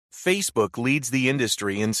Facebook leads the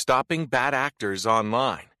industry in stopping bad actors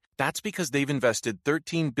online. That's because they've invested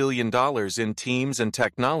 $13 billion in teams and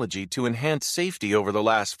technology to enhance safety over the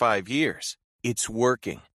last 5 years. It's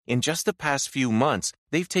working. In just the past few months,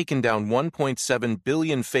 they've taken down 1.7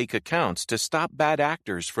 billion fake accounts to stop bad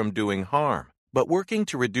actors from doing harm. But working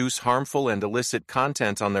to reduce harmful and illicit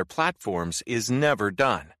content on their platforms is never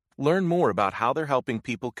done. Learn more about how they're helping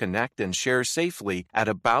people connect and share safely at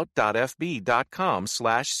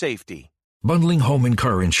about.fb.com/safety. Bundling home and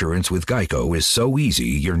car insurance with Geico is so easy,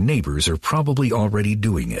 your neighbors are probably already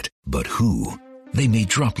doing it. But who? They may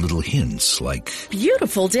drop little hints like,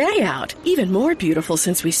 beautiful day out. Even more beautiful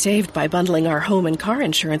since we saved by bundling our home and car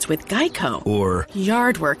insurance with Geico. Or,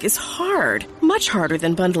 yard work is hard. Much harder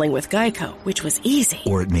than bundling with Geico, which was easy.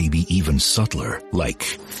 Or it may be even subtler, like,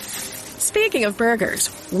 speaking of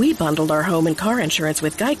burgers, we bundled our home and car insurance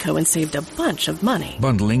with Geico and saved a bunch of money.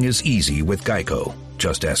 Bundling is easy with Geico.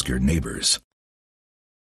 Just ask your neighbors.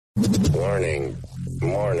 Warning.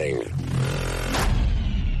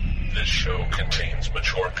 This show contains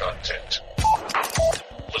mature content.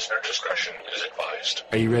 Listener discretion is advised.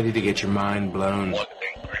 Are you ready to get your mind blown? One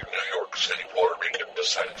angry New York City Puerto Rican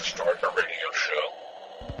decided to start a radio show,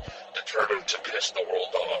 determined to piss the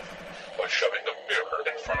world off by shoving a mirror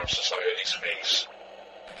in front of society's face.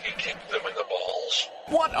 He kicked them in the balls.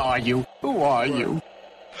 What are you? Who are you?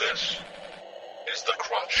 This is the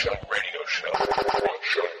Crotch Shot Radio Show. Crotch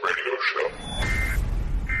Shot Radio Show.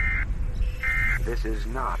 This is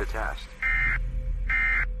not a test.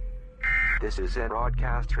 This is a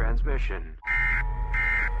broadcast transmission.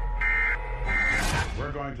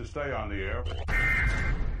 We're going to stay on the air. And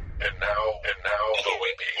now,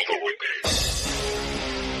 Louie B.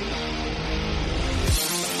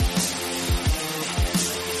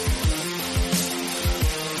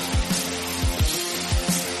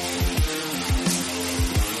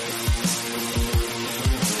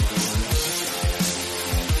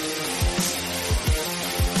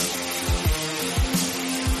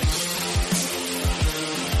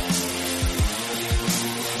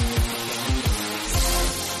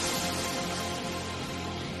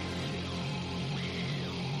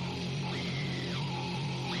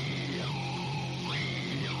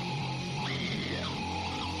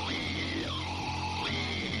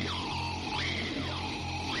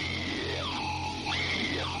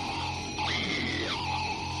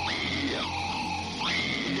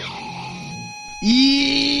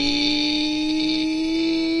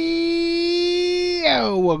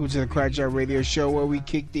 Welcome to the Crotch Shot Radio Show, where we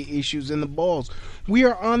kick the issues in the balls. We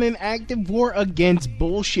are on an active war against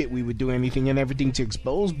bullshit. We would do anything and everything to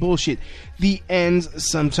expose bullshit. The ends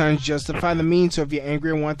sometimes justify the means, so if you're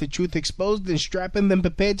angry and want the truth exposed, then strap in, then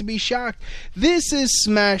prepare to be shocked. This is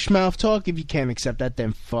Smash Mouth Talk. If you can't accept that,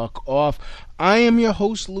 then fuck off. I am your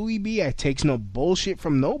host, Louie B. I takes no bullshit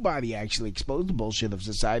from nobody. I actually expose the bullshit of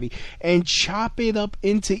society and chop it up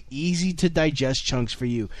into easy to digest chunks for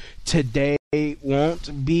you. Today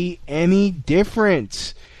won't be any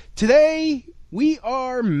different. Today we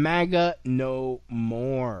are MAGA no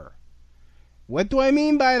more. What do I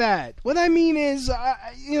mean by that? What I mean is,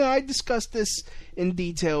 I discussed this in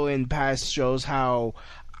detail in past shows, how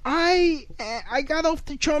I got off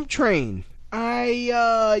the Trump train.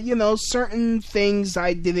 Certain things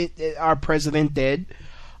our president did.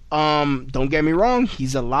 Don't get me wrong,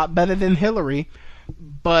 he's a lot better than Hillary.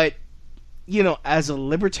 But, as a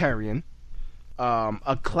libertarian,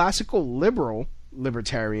 a classical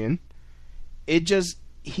libertarian,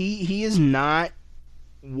 he is not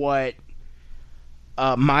what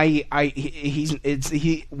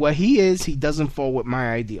what he is. He doesn't fall with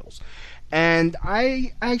my ideals. And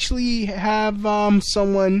I actually have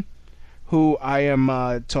someone who I am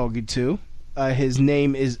talking to. His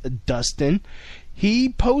name is Dustin. He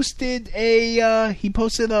posted a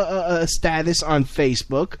status on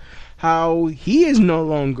Facebook how he is no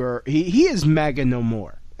longer he is MAGA no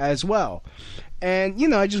more as well. And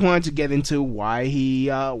I just wanted to get into why he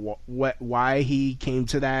came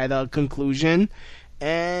to that conclusion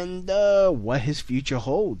and what his future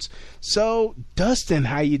holds. So, Dustin,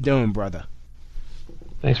 how you doing, brother?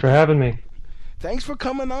 Thanks for having me. Thanks for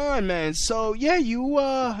coming on, man. So yeah, you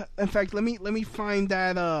in fact, let me find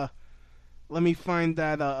that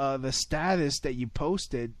the status that you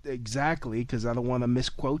posted exactly, because I don't want to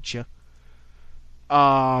misquote you.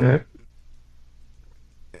 Okay.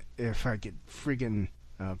 If I could freaking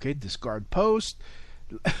discard post.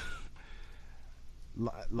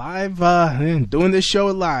 Live, doing this show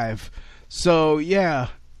live. So yeah,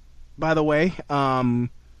 by the way,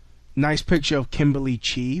 nice picture of Kimberly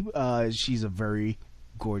Chi. She's a very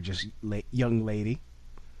gorgeous young lady.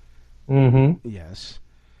 Mm-hmm. Yes.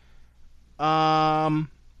 Wow,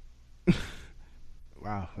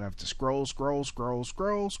 I have to scroll.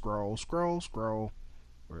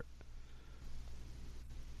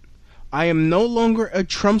 I am no longer a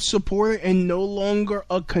Trump supporter and no longer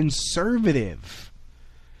a conservative.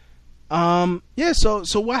 Yeah, so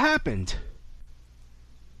what happened?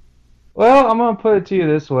 Well, I'm gonna put it to you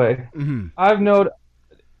this way. Mm-hmm.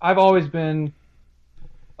 I've always been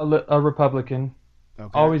a Republican. Okay.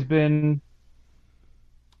 Always been.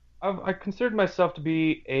 I considered myself to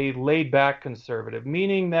be a laid-back conservative,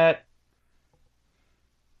 meaning that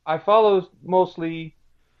I follow mostly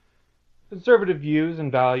conservative views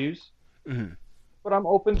and values, mm-hmm. but I'm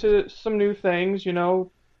open to some new things. You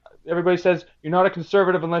know, everybody says you're not a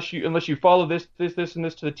conservative unless you follow this, and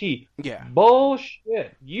this to the T. Yeah.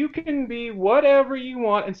 Bullshit. You can be whatever you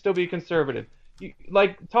want and still be conservative.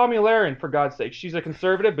 Like Tomi Lahren, for God's sake, she's a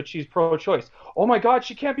conservative, but she's pro-choice. Oh my God,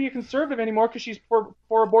 she can't be a conservative anymore because she's for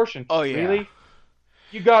abortion. Oh yeah. Really?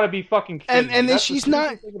 You gotta be fucking kidding me. And then That's she's the not.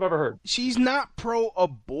 stupidest thing I've ever heard. She's not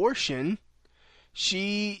pro-abortion.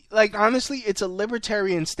 She, like, honestly, it's a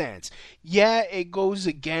libertarian stance. Yeah, it goes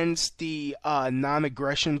against the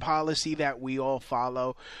non-aggression policy that we all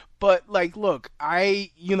follow. But, like, look, as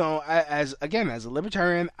a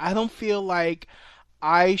libertarian, I don't feel like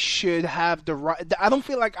I should have the right. I don't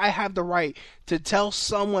feel like I have the right to tell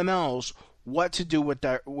someone else what to do with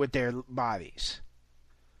their bodies.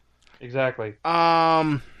 Exactly.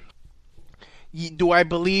 Do I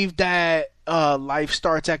believe that life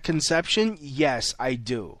starts at conception? Yes, I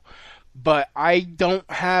do. But I don't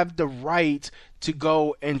have the right to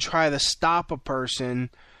go and try to stop a person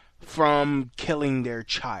from killing their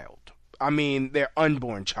child. I mean, their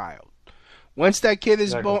unborn child. Once that kid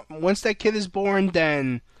is born,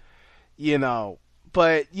 then, you know.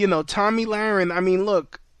 But, you know, Tomi Lahren, I mean,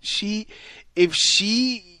 look, if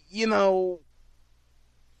she, you know,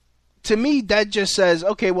 to me, that just says,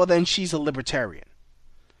 okay, well, then she's a libertarian.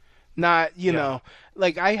 Not, you know,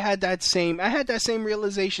 like I had that same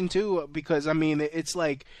realization too, because I mean, it's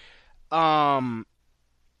like, a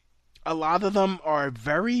lot of them are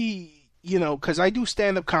very, you know, because I do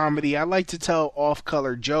stand-up comedy, I like to tell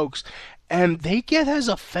off-color jokes, and they get as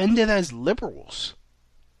offended as liberals.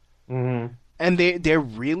 Mm-hmm. And they're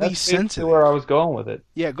really That's sensitive. where I was going with it.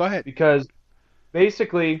 Yeah, go ahead. Because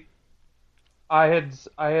basically, I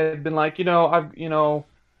had been like,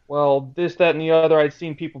 well, this, that, and the other. I'd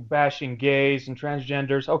seen people bashing gays and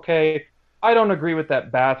transgenders. Okay, I don't agree with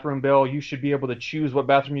that bathroom bill. You should be able to choose what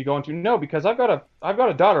bathroom you go into. No, because I've got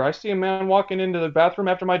a daughter. I see a man walking into the bathroom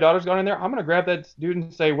after my daughter's gone in there. I'm gonna grab that dude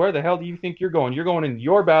and say, where the hell do you think you're going? You're going in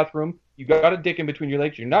your bathroom. You got a dick in between your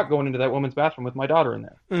legs. You're not going into that woman's bathroom with my daughter in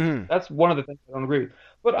there. Mm-hmm. That's one of the things I don't agree with.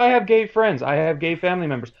 But I have gay friends. I have gay family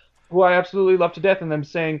members who I absolutely love to death, and them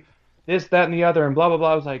saying this, that, and the other, and blah, blah,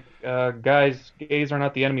 blah. I was like, guys, gays are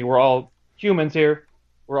not the enemy. We're all humans here.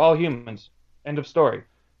 We're all humans. End of story.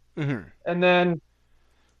 Mm-hmm. And then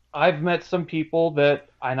I've met some people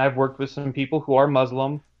and I've worked with some people who are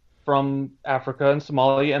Muslim from Africa and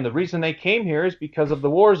Somalia, and the reason they came here is because of the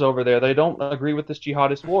wars over there. They don't agree with this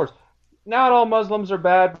jihadist wars. Not all Muslims are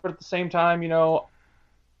bad, but at the same time, they're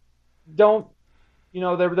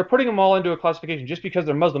putting them all into a classification. Just because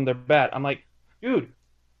they're Muslim, they're bad. I'm like, dude,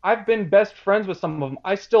 I've been best friends with some of them.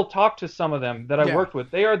 I still talk to some of them that I worked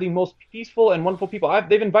with. They are the most peaceful and wonderful people.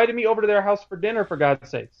 They've invited me over to their house for dinner, for God's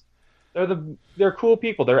sakes. They're cool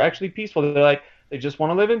people. They're actually peaceful. They're like, they just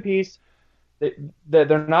want to live in peace.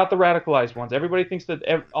 They're not the radicalized ones. Everybody thinks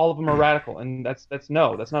that all of them are radical, and that's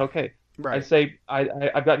not okay. Right. I say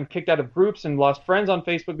I've gotten kicked out of groups and lost friends on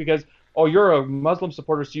Facebook because, oh, you're a Muslim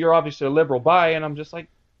supporter, so you're obviously a liberal. Bye. And I'm just like,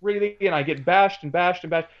 really? And I get bashed and bashed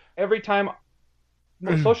and bashed every time.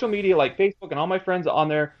 Social media like Facebook and all my friends on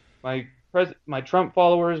there, my Trump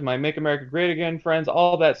followers, my Make America Great Again friends,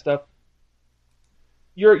 all that stuff.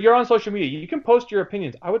 You're on social media. You can post your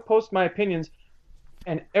opinions. I would post my opinions,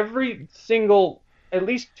 and every single, at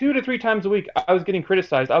least 2 to 3 times a week, I was getting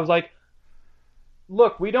criticized. I was like,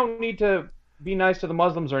 look, we don't need to be nice to the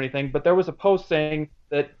Muslims or anything, but there was a post saying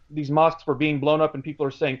that these mosques were being blown up, and people are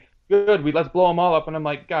saying, good, let's blow them all up. And I'm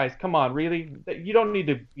like, guys, come on, really? You don't need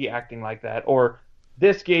to be acting like that. Or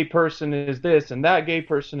this gay person is this, and that gay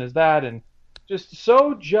person is that, and just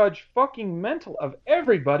so judge fucking mental of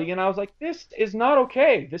everybody. And I was like, this is not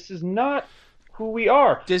okay. This is not who we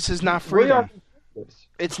are. This is not freedom.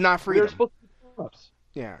 It's not freedom. We're supposed to be grown-ups.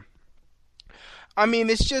 Yeah. I mean,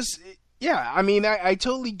 it's just, yeah, I mean, I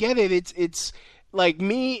totally get it. It's like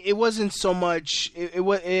me, it wasn't so much,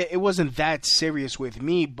 it wasn't that serious with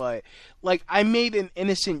me, but like I made an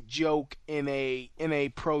innocent joke in a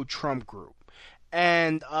pro-Trump group.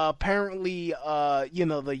 And apparently, the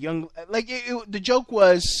young, the joke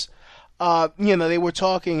was, they were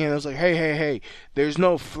talking, and it was like, hey, there's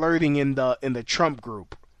no flirting in the Trump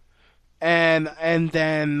group, and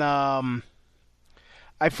then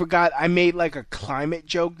I forgot, I made like a climate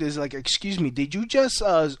joke. There's like, excuse me, did you just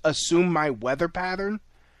assume my weather pattern?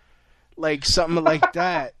 Like something like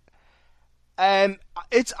that. And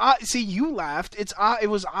it's see, you laughed. It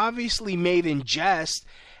was obviously made in jest,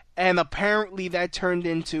 and apparently that turned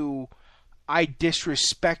into I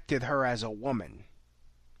disrespected her as a woman.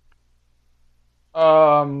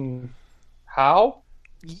 How?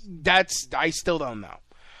 I still don't know.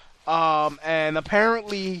 And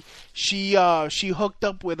apparently she hooked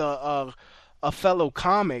up with a fellow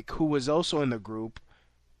comic who was also in the group,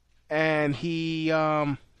 and he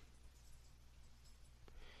had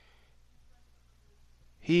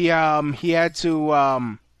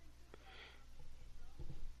to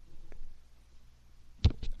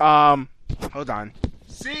hold on.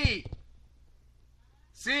 C.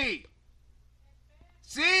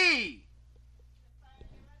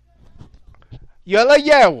 Yola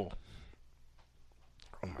Yao.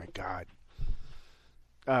 Oh my God.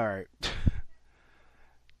 All right.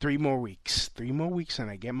 3 more weeks. 3 more weeks and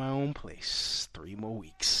I get my own place. 3 more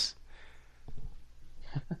weeks.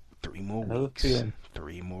 3 more weeks.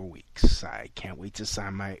 3 more weeks. I can't wait to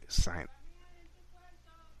sign.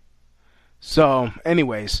 So,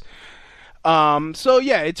 anyways. So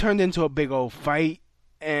yeah, it turned into a big old fight,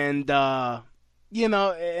 and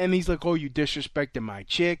and he's like, "Oh, you disrespected my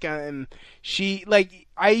chick," and she, like,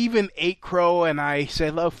 I even ate crow, and I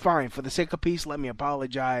said, "Look, fine, for the sake of peace, let me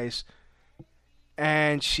apologize."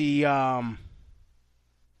 And she, okay,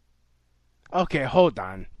 hold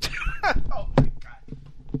on. Oh my God.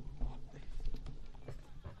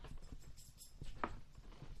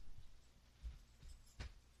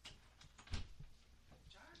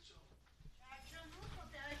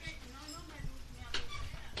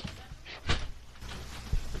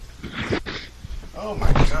 Oh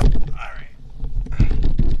my God. All right.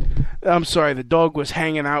 I'm sorry, the dog was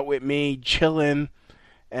hanging out with me, chilling,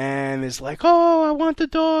 and it's like, "Oh, I want the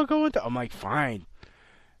dog, I'm like, fine.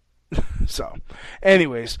 So,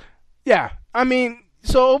 anyways, yeah, I mean,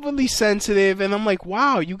 so overly sensitive, and I'm like,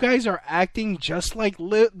 wow, you guys are acting just like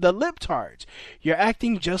the libtards. You're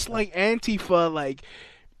acting just like Antifa, like,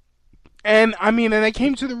 and I mean, and I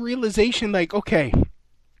came to the realization, like, okay,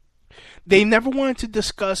 they never wanted to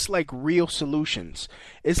discuss, like, real solutions.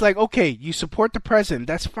 It's like, okay, you support the president,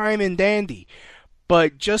 that's fine and dandy,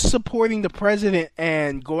 but just supporting the president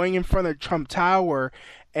and going in front of Trump Tower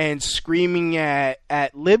and screaming at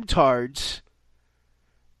libtards,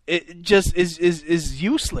 it just is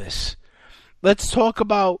useless. Let's talk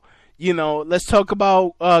about,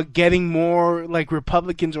 getting more, like,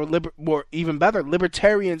 Republicans or even better,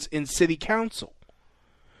 libertarians in city council.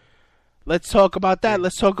 Let's talk about that.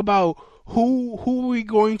 Let's talk about who are we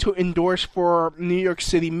going to endorse for New York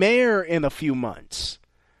City mayor in a few months.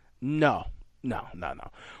 No.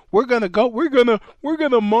 We're gonna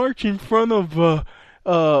march in front of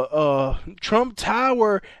Trump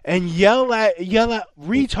Tower and yell at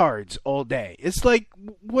retards all day. It's like,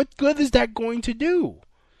 what good is that going to do?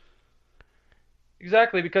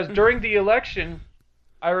 Exactly, because during the election,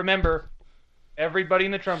 I remember everybody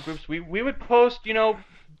in the Trump groups, we would post,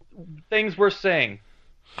 things we're saying,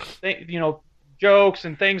 jokes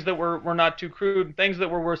and things that were not too crude, and things that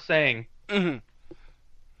were worth saying. Mm-hmm.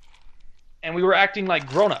 And we were acting like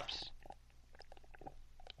grown-ups.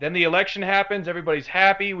 Then the election happens, everybody's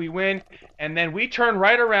happy, we win, and then we turn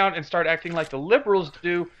right around and start acting like the liberals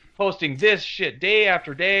do, posting this shit day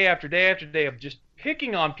after day after day after day of just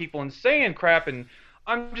picking on people and saying crap, and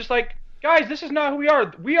I'm just like, guys, this is not who we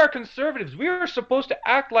are. We are conservatives. We are supposed to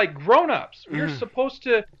act like grown-ups. We are supposed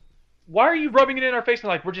to... Why are you rubbing it in our face and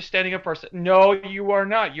like, we're just standing up for ourselves? No, you are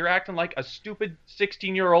not. You're acting like a stupid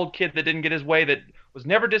 16-year-old kid that didn't get his way, that was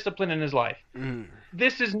never disciplined in his life.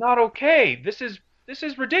 This is not okay. This is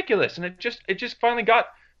ridiculous. And it just finally got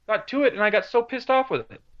to it, and I got so pissed off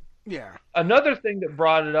with it. Yeah. Another thing that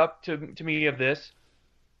brought it up to me of this,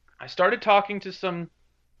 I started talking to some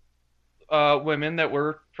women that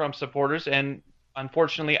were Trump supporters, and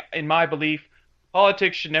unfortunately, in my belief,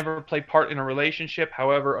 politics should never play part in a relationship.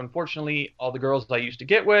 However, unfortunately, all the girls I used to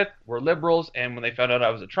get with were liberals, and when they found out I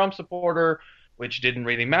was a Trump supporter, which didn't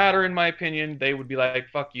really matter in my opinion, they would be like,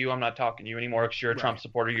 "Fuck you, I'm not talking to you anymore because you're a Trump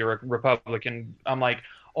supporter, you're a Republican." I'm like,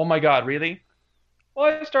 oh my God, really?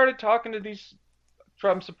 Well, I started talking to these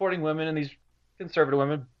Trump-supporting women and these conservative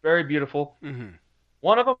women, very beautiful. Mm-hmm.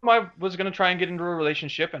 One of them I was going to try and get into a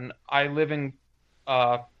relationship, and I live in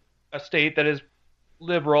a state that is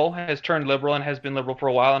liberal, has turned liberal, and has been liberal for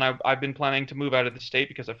a while, and I've been planning to move out of the state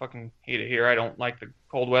because I fucking hate it here. I don't like the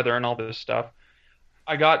cold weather and all this stuff.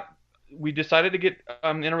 We decided to get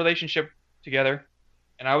in a relationship together,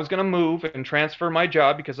 and I was going to move and transfer my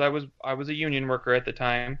job because I was a union worker at the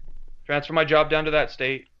time. Transfer my job down to that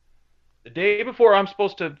state. The day before I'm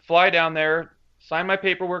supposed to fly down there, sign my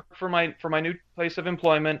paperwork for my new place of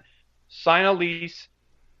employment, sign a lease,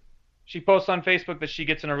 she posts on Facebook that she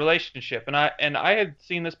gets in a relationship, and I had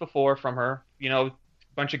seen this before from her, you know, a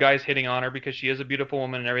bunch of guys hitting on her because she is a beautiful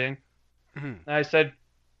woman and everything. Mm-hmm. And I said,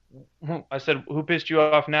 who pissed you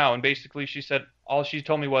off now? And basically she said, all she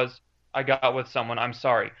told me was, I got with someone, I'm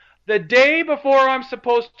sorry. The day before I'm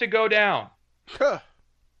supposed to go down.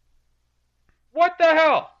 What the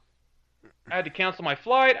hell? I had to cancel my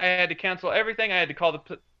flight. I had to cancel everything. I had to call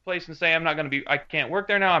the place and say I can't work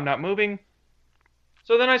there now. I'm not moving.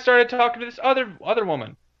 So then I started talking to this other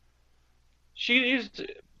woman. She's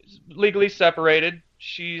legally separated.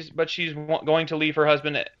 She's going to leave her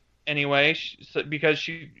husband anyway because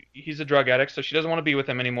he's a drug addict, so she doesn't want to be with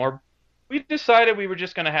him anymore. We decided we were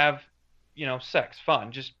just going to have, you know, sex,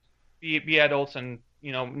 fun, just be adults and,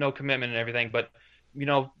 you know, no commitment and everything, but, you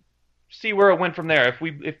know, see where it went from there.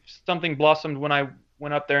 If something blossomed when I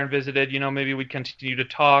went up there and visited, you know, maybe we'd continue to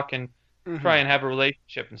talk and try and have a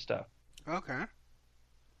relationship and stuff. Okay.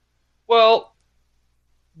 Well,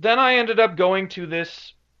 then I ended up going to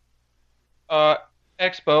this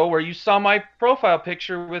expo where you saw my profile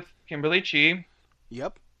picture with Kimberly Chi.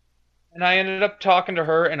 Yep. And I ended up talking to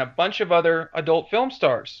her and a bunch of other adult film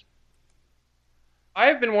stars. I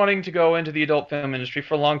have been wanting to go into the adult film industry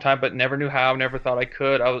for a long time, but never knew how, never thought I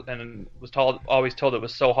could. Always told it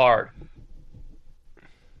was so hard.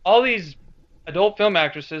 All these adult film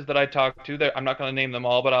actresses that I talked to, I'm not going to name them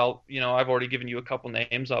all, but I've already given you a couple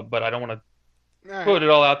names, but I don't want to put it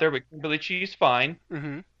all out there, but Kimberly Chi's fine.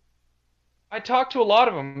 Mm-hmm. I talked to a lot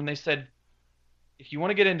of them, and they said, if you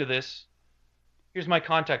want to get into this, here's my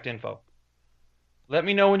contact info. Let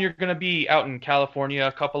me know when you're going to be out in California.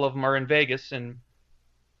 A couple of them are in Vegas, and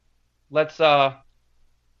let's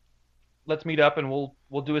meet up and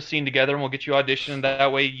we'll do a scene together and we'll get you auditioned.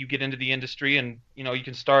 That way you get into the industry and, you know, you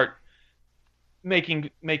can start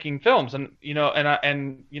making films. And, you know,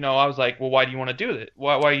 I was like, well, why do you want to do that?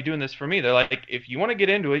 Why are you doing this for me? They're like, if you want to get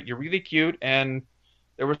into it, you're really cute. And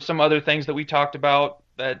there were some other things that we talked about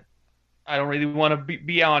that I don't really want to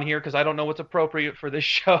be on here because I don't know what's appropriate for this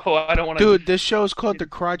show. I don't want to. Dude, this show is called the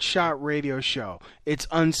Crotch Shot Radio Show. It's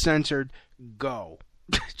uncensored. Go.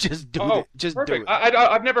 Just do it. Just perfect. do it.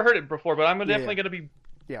 I've never heard it before, but I'm definitely going to be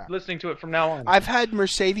listening to it from now on. I've had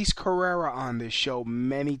Mercedes Carrera on this show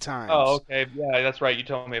many times. Oh, okay. Yeah, that's right. You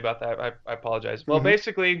told me about that. I apologize. Well,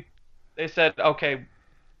 basically, they said, okay,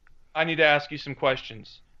 I need to ask you some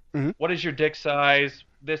questions. Mm-hmm. What is your dick size?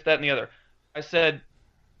 This, that, and the other. I said,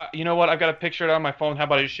 you know what? I've got a picture on my phone. How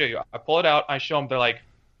about I just show you? I pull it out. I show them. They're like,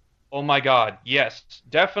 oh, my God. Yes,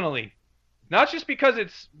 definitely. Not just because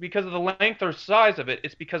of the length or size of it.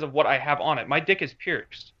 It's because of what I have on it. My dick is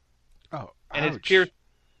pierced. Oh, and ouch. It's pierced.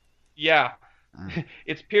 Yeah.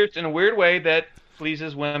 It's pierced in a weird way that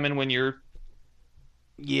pleases women when you're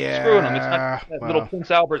screwing them. It's not that little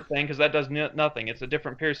Prince Albert thing because that does nothing. It's a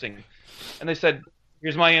different piercing. And they said,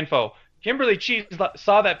 here's my info. Kimberly Chi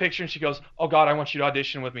saw that picture and she goes, "Oh God, I want you to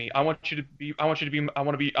audition with me. I want you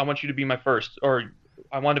to be my first, or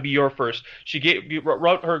I want to be your first." She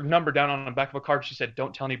wrote her number down on the back of a card. She said,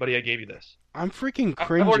 "Don't tell anybody I gave you this." I'm freaking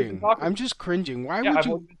cringing. I'm just cringing. Why would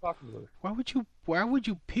you? Been talking to her. Why would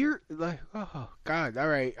you peer like? Oh God! All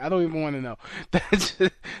right, I don't even want to know.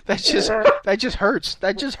 That just hurts.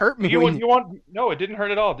 That just hurt me. No, it didn't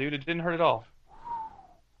hurt at all, dude. It didn't hurt at all.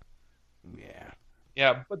 Yeah.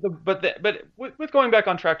 Yeah, but with going back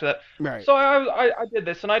on track to that, right. So I did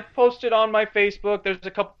this and I posted on my Facebook. There's a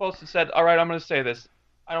couple posts that said, "All right, I'm going to say this.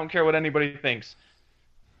 I don't care what anybody thinks.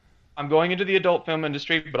 I'm going into the adult film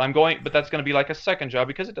industry, but that's going to be like a second job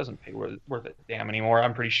because it doesn't pay worth a damn anymore.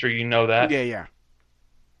 I'm pretty sure you know that." Yeah.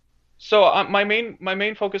 So my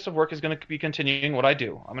main focus of work is going to be continuing what I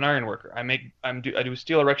do. I'm an iron worker. I do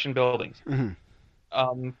steel erection buildings.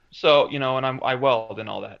 Mm-hmm. So and I weld and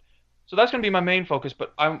all that. So that's going to be my main focus,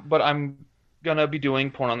 but I'm going to be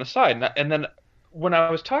doing porn on the side. And then when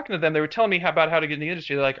I was talking to them, they were telling me about how to get in the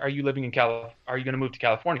industry. They're like, "Are you living in Are you going to move to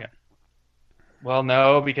California?" Well,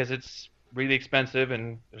 no, because it's really expensive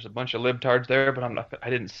and there's a bunch of libtards there, but I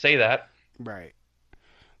didn't say that. Right.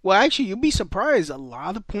 Well, actually, you'd be surprised. A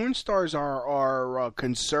lot of porn stars are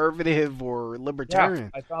conservative or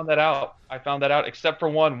libertarian. Yeah, I found that out, except for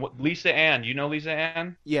one, Lisa Ann. You know Lisa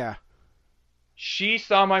Ann? Yeah. She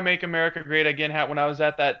saw my Make America Great Again hat when I was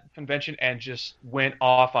at that convention and just went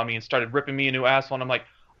off on me and started ripping me a new asshole. And I'm like,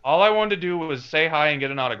 all I wanted to do was say hi and get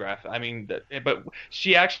an autograph. I mean, but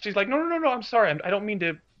she's like, no, I'm sorry. I don't mean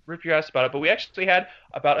to rip your ass about it. But we actually had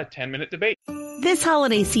about a 10-minute debate. This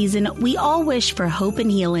holiday season, we all wish for hope and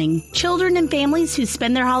healing. Children and families who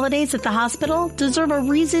spend their holidays at the hospital deserve a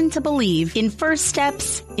reason to believe in first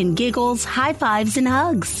steps, in giggles, high fives, and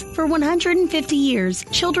hugs. For 150 years,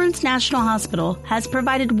 Children's National Hospital has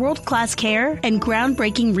provided world-class care and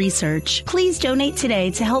groundbreaking research. Please donate today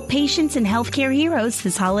to help patients and healthcare heroes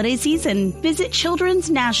this holiday season. Visit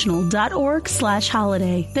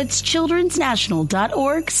childrensnational.org/holiday. That's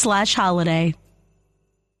childrensnational.org/holiday.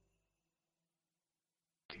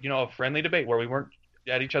 A friendly debate where we weren't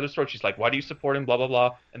at each other's throats. She's like, why do you support him, blah, blah,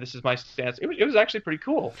 blah, and this is my stance. It was actually pretty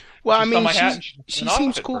cool. Well, I mean, she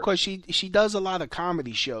seems cool because she does a lot of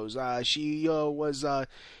comedy shows. She was, I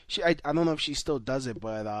don't know if she still does it,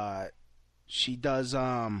 but she does,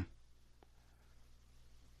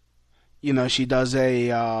 she does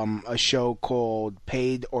a show called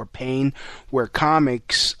Paid or Pain, where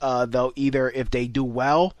comics, they'll either, if they do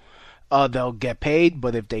well, they'll get paid,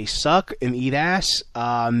 but if they suck and eat ass,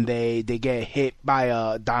 they get hit by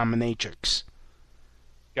a dominatrix.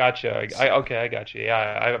 Gotcha. I got you.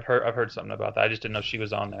 Yeah, I've heard something about that. I just didn't know she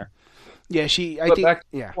was on there. Yeah,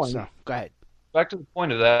 So go ahead. Back to the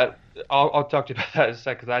point of that. I'll talk to you about that in a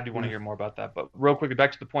sec because I do want to hear more about that. But real quickly,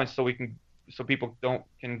 back to the point so people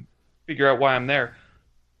can figure out why I'm there.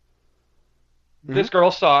 Mm-hmm. This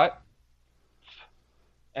girl saw it,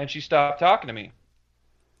 and she stopped talking to me.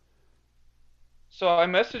 So I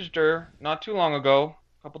messaged her not too long ago,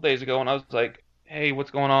 a couple days ago, and I was like, hey,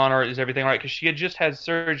 what's going on, or is everything all right? Because she had just had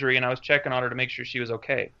surgery, and I was checking on her to make sure she was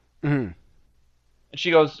okay. Mm-hmm. And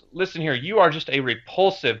she goes, listen here, you are just a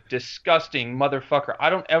repulsive, disgusting motherfucker. I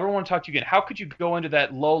don't ever want to talk to you again. How could you go into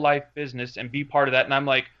that low-life business and be part of that? And I'm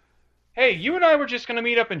like, hey, you and I were just going to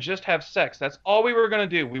meet up and just have sex. That's all we were going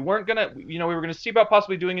to do. We weren't going to, we were going to see about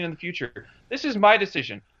possibly doing it in the future. This is my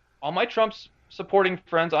decision. All my Trump's supporting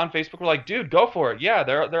friends on Facebook were like, dude, go for it. Yeah,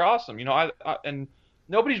 they're awesome. And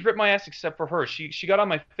nobody's ripped my ass except for her. She got on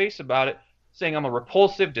my face about it, saying I'm a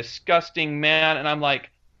repulsive, disgusting man. And I'm like,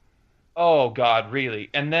 oh, God, really?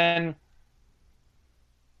 And then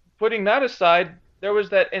putting that aside, there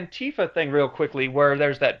was that Antifa thing real quickly where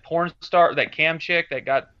there's that porn star, that cam chick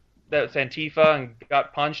that's Antifa and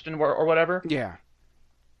got punched or whatever. Yeah.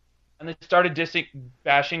 And they started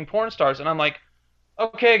bashing porn stars. And I'm like,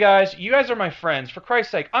 okay, guys, you guys are my friends. For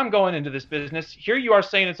Christ's sake, I'm going into this business. Here you are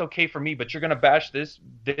saying it's okay for me, but you're going to bash this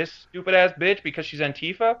stupid-ass bitch because she's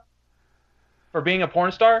Antifa for being a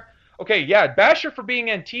porn star? Okay, yeah, bash her for being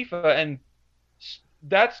Antifa and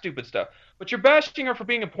that stupid stuff. But you're bashing her for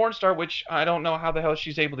being a porn star, which I don't know how the hell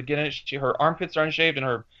she's able to get in it. Her armpits are unshaved and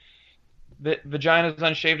her vagina's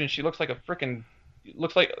unshaved, and she looks like a frickin'...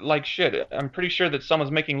 looks like shit. I'm pretty sure that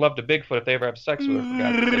someone's making love to Bigfoot if they ever have sex with her, for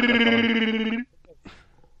God's sake.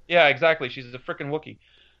 Yeah, exactly. She's a frickin' Wookiee.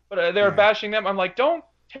 But they were bashing them. I'm like, don't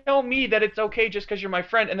tell me that it's okay just because you're my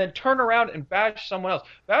friend, and then turn around and bash someone else.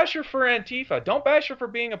 Bash her for Antifa. Don't bash her for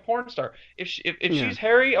being a porn star. If she's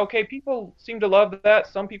hairy, okay, people seem to love that.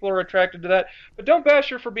 Some people are attracted to that. But don't bash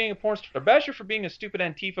her for being a porn star. Bash her for being a stupid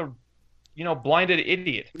Antifa, blinded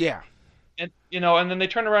idiot. Yeah. And and then they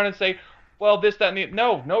turn around and say, well, this, that, and the...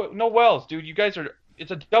 No, Wells, dude. You guys are...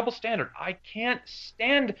 It's a double standard. I can't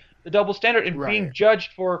stand the double standard and being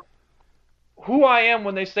judged for who I am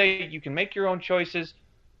when they say you can make your own choices,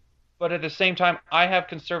 but at the same time, I have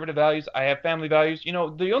conservative values. I have family values.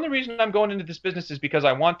 The only reason I'm going into this business is because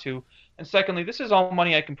I want to. And secondly, this is all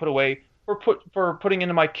money I can put away for putting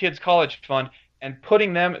into my kids' college fund and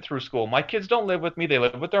putting them through school. My kids don't live with me. They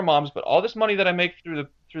live with their moms, but all this money that I make through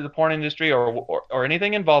the porn industry or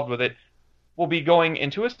anything involved with it will be going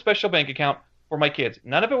into a special bank account for my kids.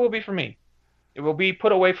 None of it will be for me. It will be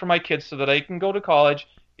put away for my kids so that they can go to college,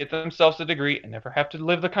 get themselves a degree, and never have to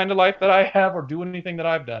live the kind of life that I have or do anything that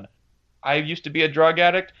I've done. I used to be a drug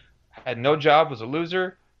addict, had no job, was a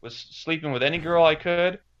loser, was sleeping with any girl I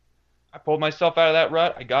could. I pulled myself out of that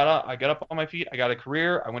rut. I got up on my feet. I got a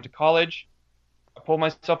career. I went to college. I pulled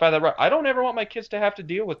myself out of that rut. I don't ever want my kids to have to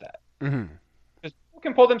deal with that. Mm-hmm. Because people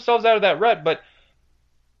can pull themselves out of that rut, but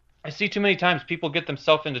I see too many times people get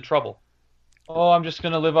themselves into trouble. Oh, I'm just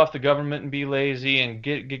going to live off the government and be lazy and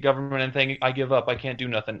get government and think I give up. I can't do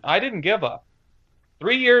nothing. I didn't give up.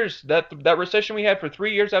 3 years, that recession we had for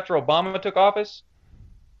 3 years after Obama took office,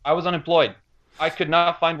 I was unemployed. I could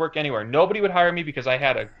not find work anywhere. Nobody would hire me because I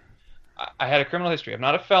had a criminal history. I'm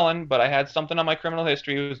not a felon, but I had something on my criminal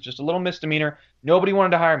history. It was just a little misdemeanor. Nobody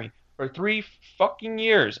wanted to hire me. For 3 fucking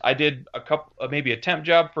years, I did maybe a temp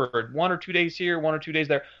job for 1 or 2 days here, 1 or 2 days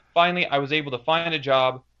there. Finally, I was able to find a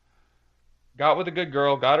job, got with a good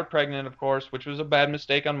girl, got her pregnant, of course, which was a bad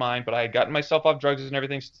mistake on mine, but I had gotten myself off drugs and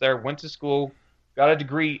everything since there, went to school, got a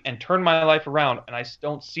degree, and turned my life around, and I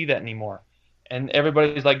don't see that anymore. And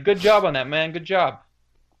everybody's like, good job on that, man, good job.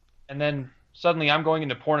 And then suddenly I'm going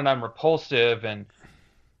into porn and I'm repulsive, and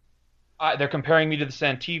they're comparing me to this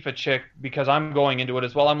Antifa chick because I'm going into it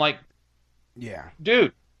as well. I'm like, yeah,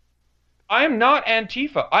 dude, I am not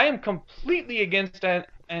Antifa. I am completely against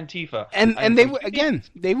Antifa. And they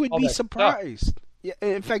would be surprised. Yeah,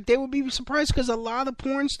 in fact, they would be surprised because a lot of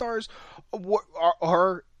porn stars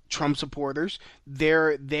are Trump supporters.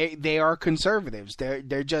 They are conservatives.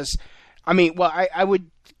 They're just, I mean, well, I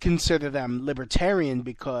would consider them libertarian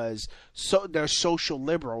because they're social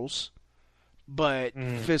liberals, but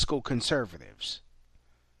fiscal conservatives.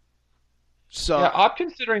 So yeah, I'm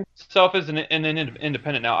considering myself as an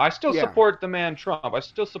independent now. I still support the man Trump. I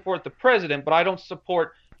still support the president, but I don't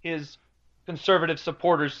support his conservative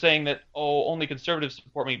supporters saying that, only conservatives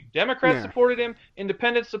support me. Democrats supported him,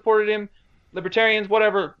 independents supported him, libertarians,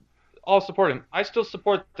 whatever, all support him. I still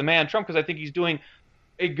support the man Trump because I think he's doing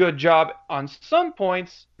a good job on some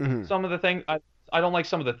points. Some of the things, I don't like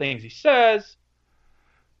some of the things he says,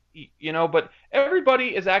 but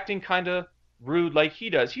everybody is acting kind of rude like he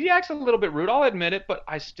does. He acts a little bit rude, I'll admit it, but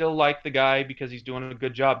I still like the guy because he's doing a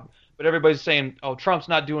good job. But everybody's saying, Trump's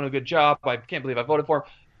not doing a good job. I can't believe I voted for him.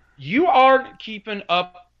 You are keeping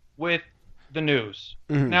up with the news.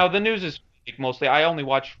 Now, the news is fake mostly. I only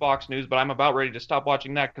watch Fox News, but I'm about ready to stop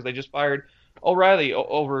watching that because they just fired O'Reilly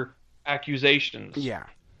over accusations. Yeah.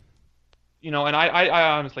 And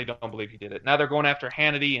I honestly don't believe he did it. Now they're going after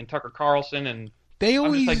Hannity and Tucker Carlson, and They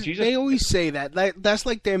always say that. That's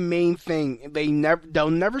like their main thing.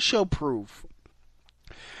 They'll never show proof.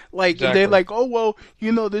 Like They're like,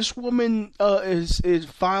 this woman is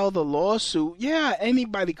filed a lawsuit. Yeah,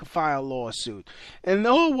 anybody could file a lawsuit. And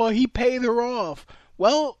he paid her off.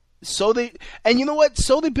 Well, and you know what?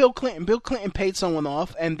 So did Bill Clinton. Bill Clinton paid someone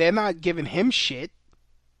off, and they're not giving him shit.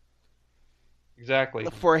 Exactly.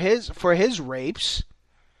 For his rapes.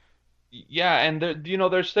 Yeah, and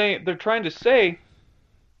they're trying to say,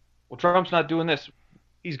 well, Trump's not doing this.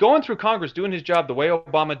 He's going through Congress doing his job the way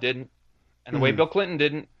Obama didn't, and the way Bill Clinton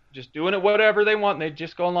didn't, just doing it whatever they want, and they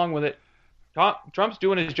just go along with it. Trump's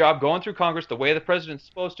doing his job going through Congress the way the president's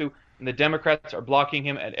supposed to, and the Democrats are blocking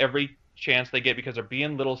him at every chance they get because they're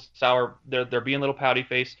being little sour, they're being little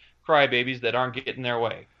pouty-faced crybabies that aren't getting their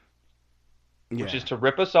way, which is to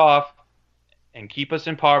rip us off and keep us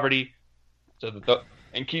in poverty,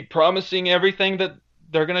 and keep promising everything that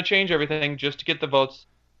they're going to change everything just to get the votes,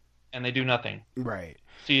 and they do nothing. Right.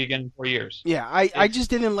 See you again in 4 years. Yeah, I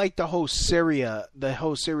just didn't like the whole Syria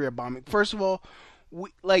bombing. First of all,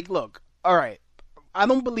 look, all right, I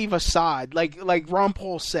don't believe Assad. Like Ron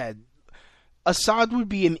Paul said, Assad would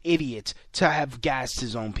be an idiot to have gassed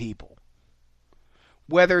his own people.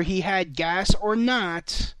 Whether he had gas or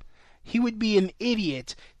not, he would be an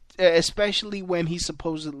idiot, especially when he's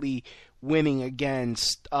supposedly winning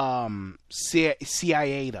against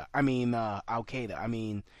CIA. I mean Al Qaeda. I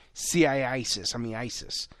mean ISIS.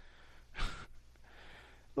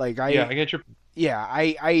 I get your. Yeah,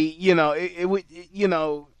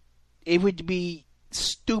 it would be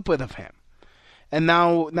stupid of him. And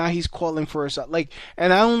now he's calling for us.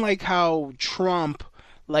 And I don't like how Trump,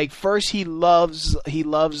 first he loves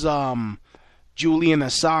Julian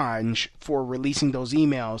Assange for releasing those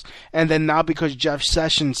emails, and then now because Jeff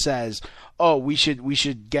Sessions says, we should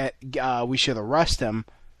arrest him.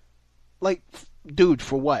 Dude,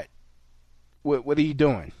 for what? What are you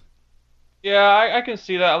doing? Yeah, I can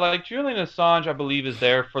see that. Julian Assange, I believe, is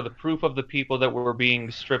there for the proof of the people that we're being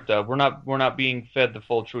stripped of. We're not being fed the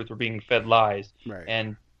full truth. We're being fed lies. Right.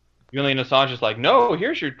 And Julian Assange is like, no,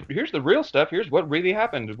 here's the real stuff. Here's what really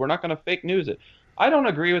happened. We're not going to fake news it. I don't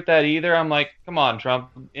agree with that either. I'm like, come on, Trump.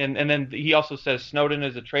 And then he also says Snowden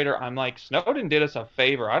is a traitor. I'm like, Snowden did us a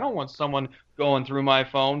favor. I don't want someone going through my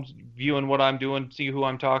phone, viewing what I'm doing, see who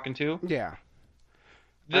I'm talking to. Yeah.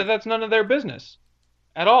 That's none of their business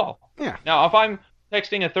at all. Yeah. Now, if I'm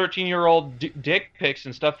texting a 13-year-old dick pics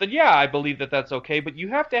and stuff, then yeah, I believe that that's okay. But you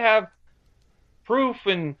have to have proof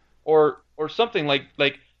or something like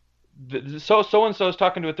so and so is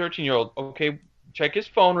talking to a 13-year-old. Okay, check his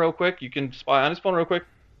phone real quick. You can spy on his phone real quick,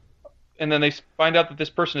 and then they find out that this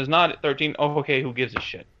person is not at 13. Oh, okay, who gives a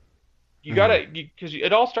shit? You gotta, because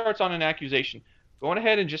it all starts on an accusation. Go on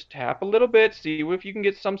ahead and just tap a little bit, see if you can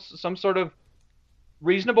get some sort of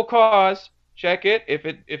reasonable cause. Check it. If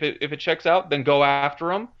it checks out, then go after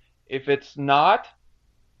them. If it's not,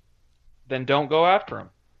 then don't go after him.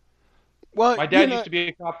 Well, my dad used to be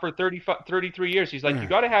a cop for 33 years. He's like, you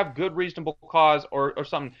got to have good, reasonable cause or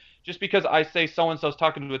something. Just because I say so-and-so's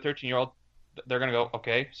talking to a 13-year-old, they're going to go,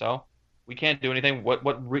 okay, so we can't do anything.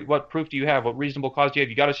 What proof do you have? What reasonable cause do you have?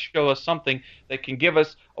 You got to show us something that can give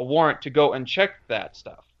us a warrant to go and check that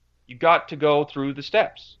stuff. You got to go through the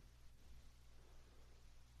steps.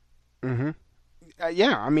 Mm-hmm.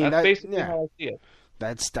 Yeah, I mean, that's basically how I see it.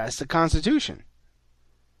 That's the Constitution.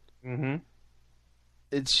 Mm-hmm.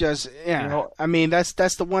 It's just, I mean, that's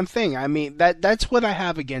the one thing. I mean, that's what I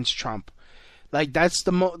have against Trump. Like,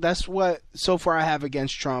 that's what so far I have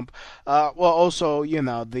against Trump. Well, also,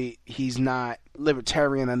 he's not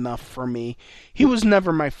libertarian enough for me. He was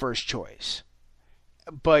never my first choice.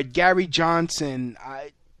 But Gary Johnson,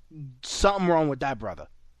 something wrong with that brother.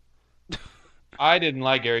 I didn't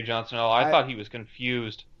like Gary Johnson at all. I thought he was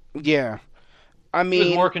confused. Yeah. I mean, he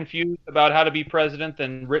was more confused about how to be president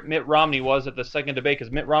than Mitt Romney was at the second debate,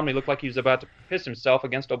 because Mitt Romney looked like he was about to piss himself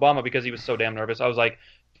against Obama because he was so damn nervous. I was like,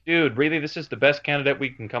 dude, really, this is the best candidate we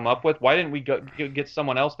can come up with? Why didn't we get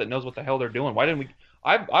someone else that knows what the hell they're doing? Why didn't we?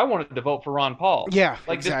 I wanted to vote for Ron Paul. Yeah,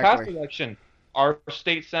 like exactly. This past election, our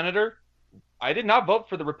state senator, I did not vote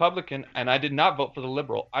for the Republican, and I did not vote for the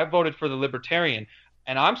liberal. I voted for the Libertarian,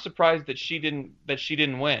 and I'm surprised that she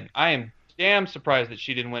didn't win. I am damn surprised that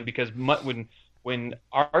she didn't win, because when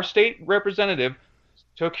our state representative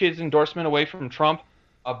took his endorsement away from Trump,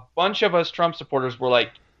 a bunch of us Trump supporters were like,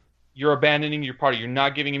 you're abandoning your party. You're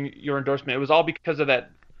not giving him your endorsement. It was all because of that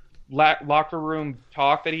locker room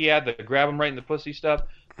talk that he had, the grab him right in the pussy stuff.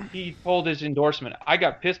 He pulled his endorsement. I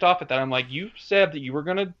got pissed off at that. I'm like, you said that you were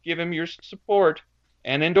going to give him your support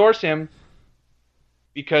and endorse him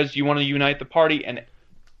because you want to unite the party. And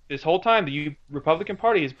this whole time, the Republican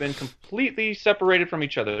Party has been completely separated from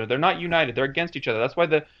each other. They're not united. They're against each other. That's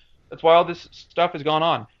why all this stuff has gone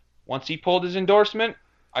on. Once he pulled his endorsement,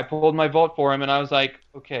 I pulled my vote for him, and I was like,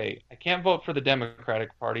 okay, I can't vote for the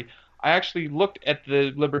Democratic Party. I actually looked at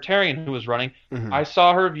the Libertarian who was running. Mm-hmm. I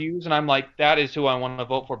saw her views, and I'm like, that is who I want to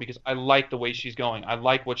vote for, because I like the way she's going. I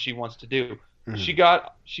like what she wants to do. Mm-hmm. She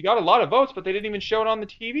got a lot of votes, but they didn't even show it on the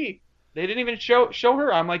TV. They didn't even show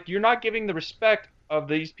her. I'm like, you're not giving the respect of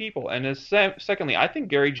these people. And secondly, I think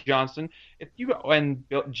Gary Johnson, and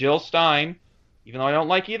Jill Stein, even though I don't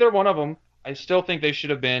like either one of them, I still think they should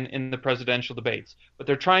have been in the presidential debates. But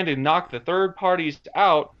they're trying to knock the third parties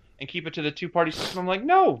out and keep it to the two-party system. I'm like,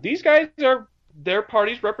 no, these guys are their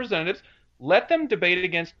party's representatives. Let them debate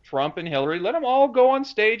against Trump and Hillary. Let them all go on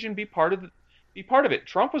stage and be part of it.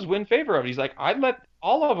 Trump was in favor of it. He's like, I'd let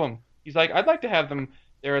all of them. He's like, I'd like to have them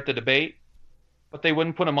there at the debate, but they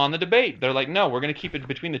wouldn't put him on the debate. They're like, no, we're going to keep it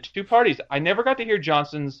between the two parties. I never got to hear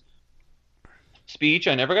Johnson's speech.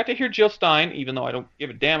 I never got to hear Jill Stein, even though I don't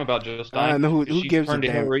give a damn about Jill Stein. Who gives turned a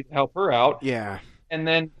to damn? Hillary to help her out. Yeah. And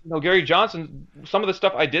then, Gary Johnson, some of the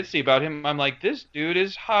stuff I did see about him, I'm like, this dude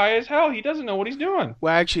is high as hell. He doesn't know what he's doing.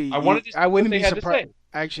 Well, actually, I wouldn't be surprised.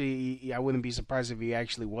 Actually, I wouldn't be surprised if he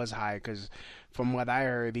actually was high, because from what I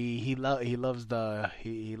heard, he loves the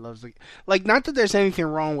like, not that there's anything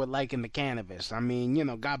wrong with liking the cannabis. I mean,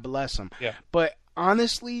 God bless him. Yeah. But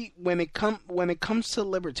honestly, when it comes to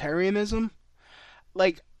libertarianism,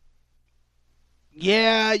 like,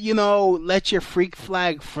 yeah, let your freak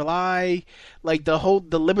flag fly. Like the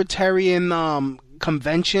libertarian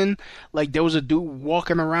convention, like there was a dude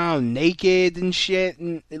walking around naked and shit,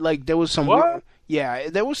 and like there was some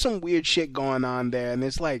there was some weird shit going on there, and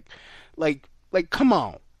it's like come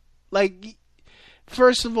on, like,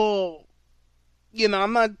 first of all,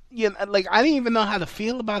 I'm not, like, I didn't even know how to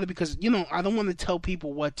feel about it, because I don't want to tell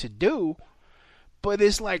people what to do, but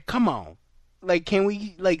it's like, come on. Like, can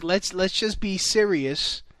we, like, let's just be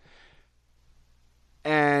serious.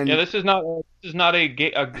 And yeah, this is not a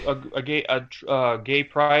gay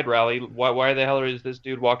pride rally. Why the hell is this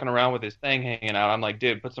dude walking around with his thing hanging out? I'm like,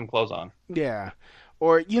 dude, put some clothes on. Yeah,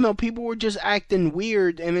 or people were just acting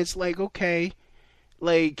weird, and it's like, okay,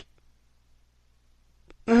 like,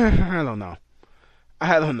 I don't know.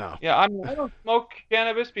 Yeah, I don't smoke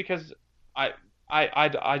cannabis because I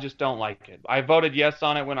just don't like it. I voted yes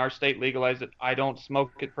on it when our state legalized it. I don't smoke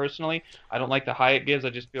it personally. I don't like the high it gives. I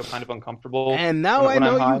just feel kind of uncomfortable. And now I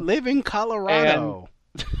know you live in Colorado.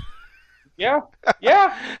 And, yeah,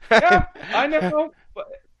 I know.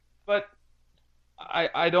 But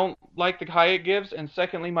I don't like the high it gives. And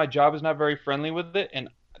secondly, my job is not very friendly with it, and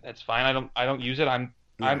that's fine. I don't use it. I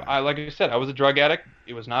like I said, I was a drug addict.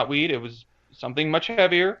 It was not weed. It was something much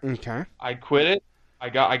heavier. Okay. I quit it. I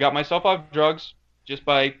got myself off drugs just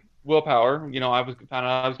by willpower. I was going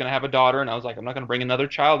to have a daughter, and I was like, I'm not going to bring another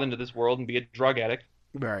child into this world and be a drug addict.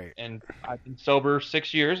 Right. And I've been sober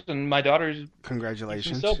 6 years, and my daughter's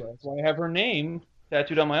Congratulations. sober. That's why I have her name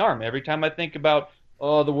tattooed on my arm. Every time I think about,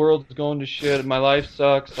 oh, the world's going to shit, my life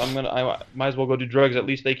sucks, I might as well go do drugs. At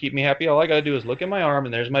least they keep me happy. All I got to do is look at my arm,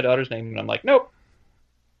 and there's my daughter's name, and I'm like, nope.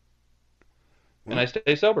 And I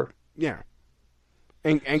stay sober. Yeah.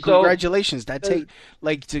 And congratulations. That take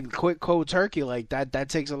to quit cold turkey like that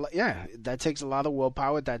takes a lot. Yeah, that takes a lot of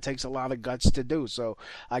willpower. That takes a lot of guts to do. So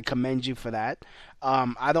I commend you for that.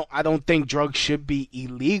 I don't think drugs should be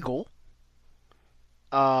illegal.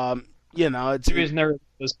 It's the reason they're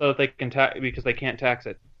so that they can because they can't tax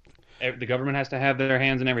it. The government has to have their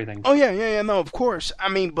hands in everything. Oh yeah. No, of course. I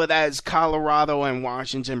mean, but as Colorado and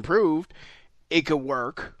Washington proved, it could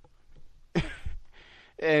work.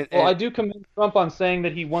 Well, I do commend Trump on saying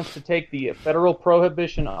that he wants to take the federal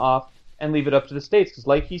prohibition off and leave it up to the states, because,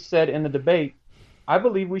 like he said in the debate, I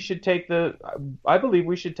believe we should take the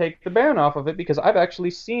ban off of it, because I've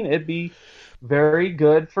actually seen it be very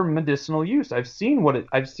good for medicinal use. I've seen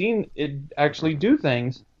it actually do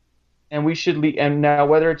things, and we should and now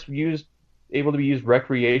whether it's able to be used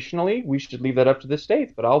recreationally, we should leave that up to the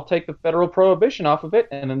states. But I'll take the federal prohibition off of it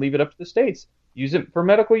and then leave it up to the states. Use it for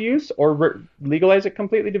medical use or legalize it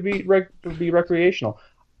completely to be recreational.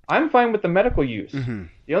 I'm fine with the medical use. Mm-hmm.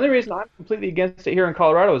 The only reason I'm completely against it here in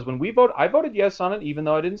Colorado is when I voted yes on it, even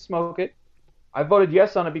though I didn't smoke it. I voted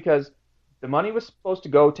yes on it because the money was supposed to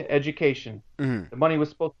go to education. Mm-hmm. The money was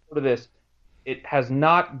supposed to go to this. It has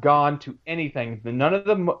not gone to anything.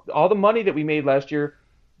 All the money that we made last year,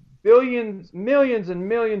 billions, millions, and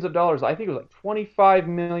millions of dollars. I think it was like $25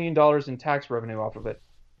 million in tax revenue off of it.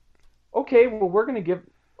 Okay,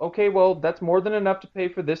 well, that's more than enough to pay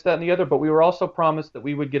for this, that, and the other, but we were also promised that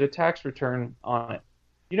we would get a tax return on it.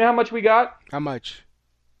 You know how much we got? How much?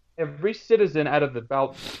 Every citizen out of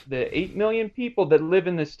about the 8 million people that live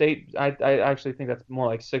in this state, I actually think that's more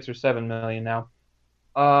like 6 or 7 million now,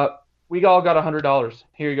 we all got $100.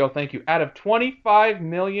 Here you go, thank you. Out of $25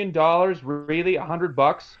 million, really,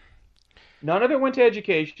 $100? None of it went to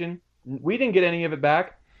education. We didn't get any of it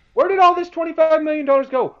back. Where did all this $25 million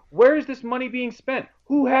go? Where is this money being spent?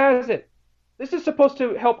 Who has it? This is supposed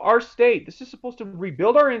to help our state. This is supposed to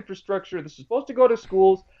rebuild our infrastructure. This is supposed to go to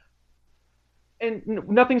schools. And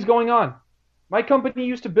nothing's going on. My company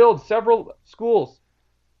used to build several schools.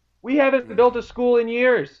 We haven't built a school in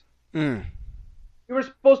years. Mm. We were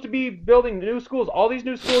supposed to be building new schools, all these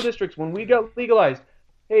new school districts. When we got legalized,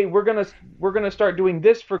 hey, we're gonna start doing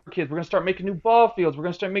this for kids. We're gonna start making new ball fields. We're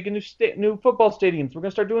gonna start making new football stadiums. We're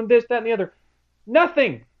gonna start doing this, that, and the other.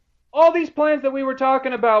 Nothing. All these plans that we were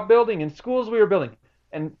talking about building and schools we were building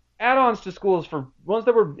and add-ons to schools for ones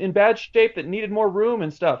that were in bad shape that needed more room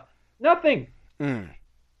and stuff. Nothing. Mm.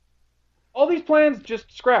 All these plans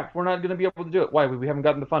just scrapped. We're not going to be able to do it. Why? We haven't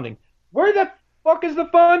gotten the funding. Where the fuck is the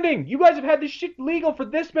funding? You guys have had this shit legal for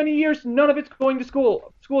this many years. None of it's going to schools.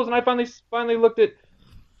 And I finally looked at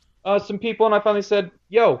some people and I finally said,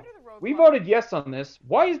 yo, we voted yes on this.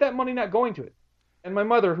 Why is that money not going to it? And my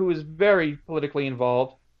mother, who is very politically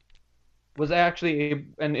involved, was actually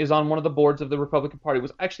and is on one of the boards of the Republican Party,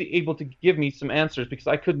 was actually able to give me some answers because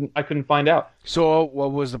I couldn't find out. So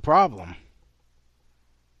what was the problem?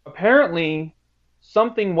 Apparently,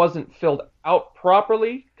 something wasn't filled out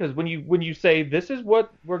properly, because when you say this is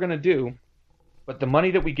what we're going to do, but the money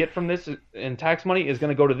that we get from this in tax money is going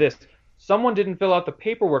to go to this, someone didn't fill out the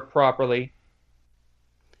paperwork properly,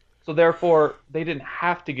 so therefore they didn't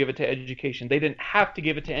have to give it to education. They didn't have to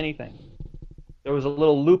give it to anything. There was a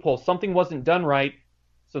little loophole. Something wasn't done right,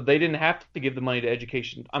 so they didn't have to give the money to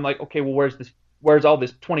education. I'm like, okay, well, where's all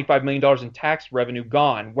this $25 million in tax revenue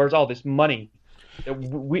gone? Where's all this money?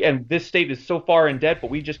 And this state is so far in debt, but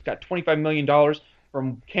we just got $25 million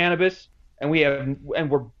from cannabis, and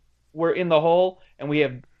we're in the hole, and we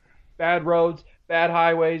have bad roads, bad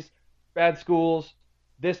highways, bad schools,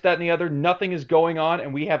 this, that, and the other. Nothing is going on,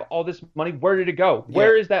 and we have all this money. Where did it go? Yeah.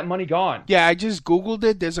 Where is that money gone? Yeah, I just Googled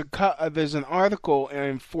it. There's an article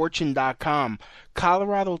in Fortune.com.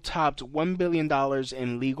 Colorado topped $1 billion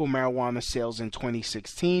in legal marijuana sales in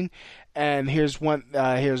 2016, and here's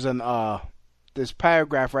this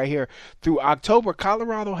paragraph right here. Through October,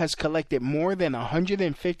 Colorado has collected more than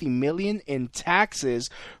 $150 million in taxes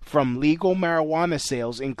from legal marijuana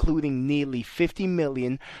sales, including nearly $50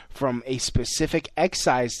 million from a specific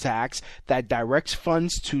excise tax that directs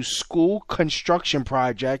funds to school construction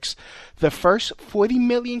projects. The first $40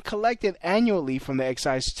 million collected annually from the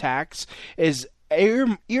excise tax is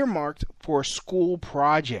earmarked for school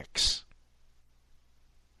projects.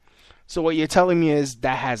 So what you're telling me is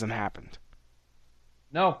that hasn't happened.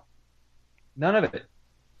 No, none of it.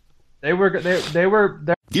 They were.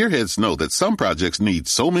 Gearheads know that some projects need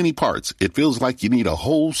so many parts, it feels like you need a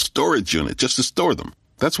whole storage unit just to store them.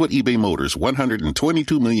 That's what eBay Motors'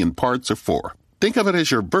 122 million parts are for. Think of it as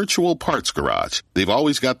your virtual parts garage. They've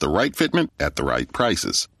always got the right fitment at the right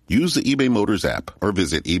prices. Use the eBay Motors app or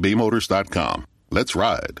visit ebaymotors.com. Let's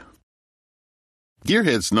ride.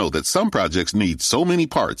 Gearheads know that some projects need so many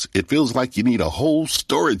parts, it feels like you need a whole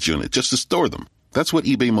storage unit just to store them. That's what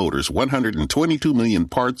eBay Motors' 122 million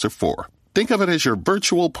parts are for. Think of it as your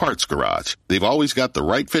virtual parts garage. They've always got the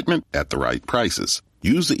right fitment at the right prices.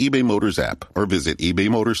 Use the eBay Motors app or visit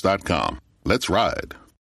ebaymotors.com. Let's ride.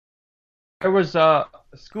 There was a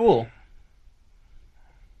school,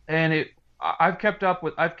 and I've kept up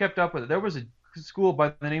with it. There was a school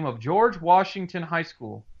by the name of George Washington High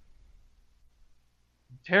School.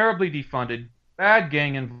 Terribly defunded, bad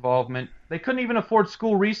gang involvement. They couldn't even afford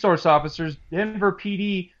school resource officers. Denver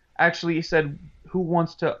PD actually said,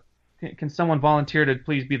 can someone volunteer to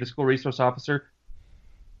please be the school resource officer?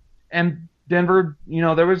 And Denver,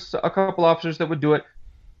 there was a couple officers that would do it.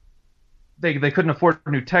 They couldn't afford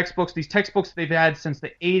new textbooks. These textbooks they've had since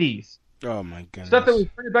the 80s. Oh, my goodness. Stuff that was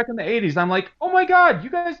printed back in the 80s. I'm like, oh, my God, you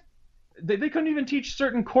guys, they couldn't even teach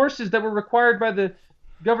certain courses that were required by the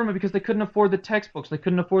government because they couldn't afford the textbooks. They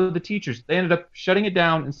couldn't afford the teachers. They ended up shutting it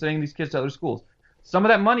down and sending these kids to other schools. Some of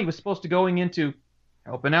that money was supposed to going into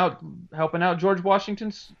helping out George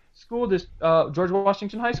Washington's school, George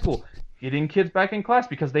Washington High School, getting kids back in class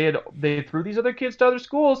because they threw these other kids to other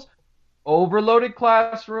schools. Overloaded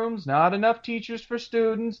classrooms, not enough teachers for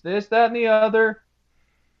students, this, that, and the other.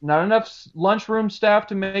 Not enough lunchroom staff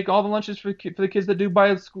to make all the lunches for the kids that do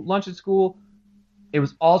buy lunch at school. It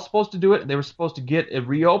was all supposed to do it. They were supposed to get it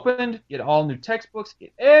reopened, get all new textbooks,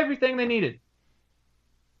 get everything they needed.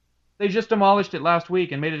 They just demolished it last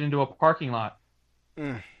week and made it into a parking lot.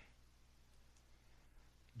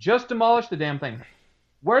 Just demolished the damn thing.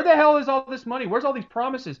 Where the hell is all this money? Where's all these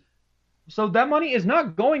promises? So that money is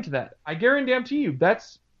not going to that. I guarantee you.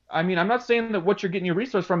 I'm not saying that what you're getting your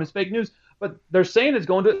resource from is fake news, but they're saying it's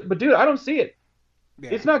going to it. But dude, I don't see it.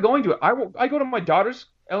 Yeah. It's not going to it. I go to my daughter's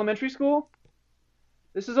elementary school.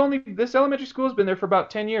 This elementary school has been there for about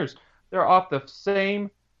 10 years. They're off the same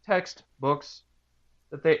textbooks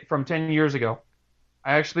from 10 years ago.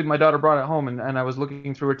 My daughter brought it home, and I was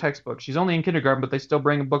looking through her textbook. She's only in kindergarten, but they still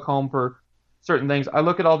bring a book home for certain things. I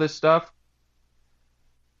look at all this stuff.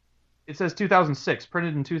 It says 2006,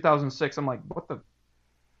 printed in 2006. I'm like, what the?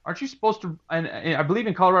 Aren't you supposed to? And I believe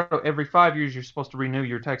in Colorado, every 5 years you're supposed to renew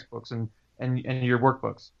your textbooks and your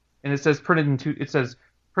workbooks. And it says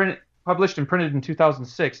published and printed in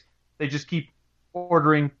 2006. They just keep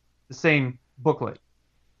ordering the same booklet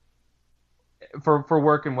for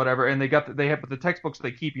work and whatever. And they have the textbooks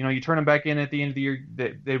they keep. You turn them back in at the end of the year.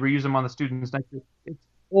 They reuse them on the students next year. It's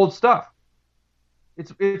old stuff.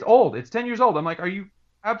 It's old. It's 10 years old. I'm like, are you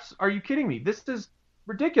kidding me? This is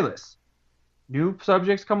ridiculous. New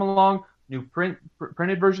subjects come along, new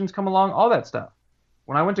printed versions come along, all that stuff.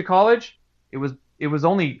 When I went to college, it was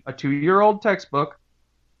only a 2-year-old textbook,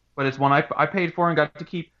 but it's one I paid for and got to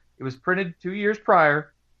keep. It was printed 2 years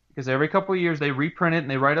prior because every couple of years they reprint it and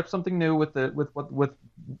they write up something new with the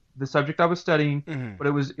subject I was studying. Mm-hmm. But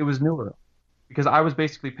it was newer because I was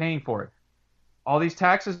basically paying for it. All these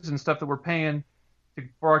taxes and stuff that we're paying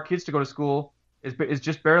for our kids to go to school is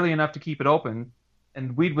just barely enough to keep it open.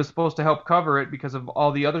 And weed was supposed to help cover it because of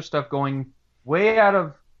all the other stuff going way out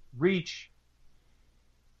of reach,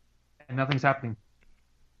 and nothing's happening.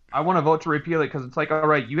 I want to vote to repeal it because it's like, all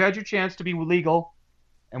right, you had your chance to be legal,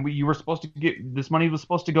 and you were supposed to get this money was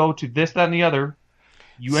supposed to go to this, that, and the other.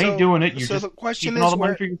 You ain't doing it. You're just keeping all the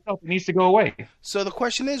money for yourself. It needs to go away. So the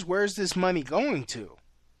question is, where's this money going to?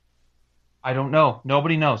 I don't know.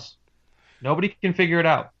 Nobody knows. Nobody can figure it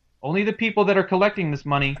out. Only the people that are collecting this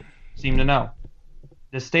money seem to know.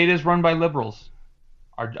 The state is run by liberals.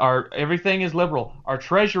 Our everything is liberal. Our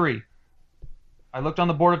treasury. I looked on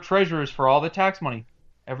the board of treasurers for all the tax money.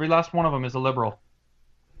 Every last one of them is a liberal.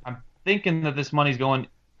 I'm thinking that this money's going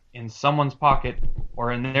in someone's pocket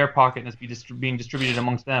or in their pocket and it's being distributed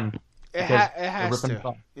amongst them. It has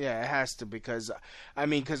to. Yeah, it has to because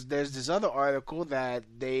there's this other article that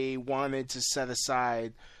they wanted to set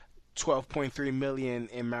aside $12.3 million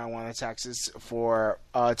in marijuana taxes for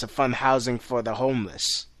to fund housing for the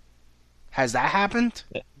homeless. Has that happened?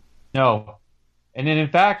 No. And then, in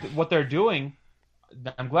fact, what they're doing,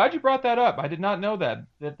 I'm glad you brought that up. I did not know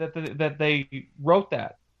that they wrote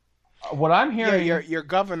that. What I'm hearing, your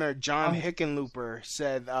governor John Hickenlooper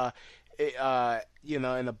said, in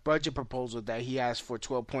a budget proposal that he asked for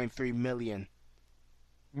 $12.3 million.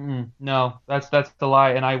 No, that's the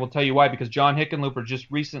lie, and I will tell you why. Because John Hickenlooper just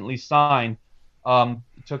recently signed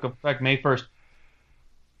took effect May 1st.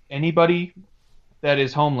 Anybody that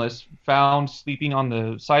is homeless found sleeping on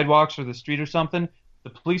the sidewalks or the street or something, the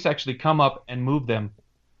police actually come up and move them.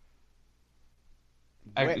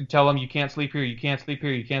 I tell them, you can't sleep here, you can't sleep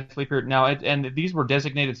here, you can't sleep here. Now, and these were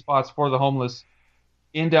designated spots for the homeless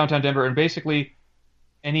in downtown Denver, and basically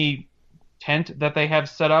any tent that they have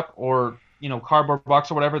set up or, cardboard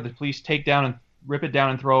box or whatever, the police take down and rip it down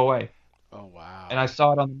and throw away. Oh, wow. And I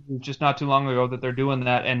saw it on the news just not too long ago that they're doing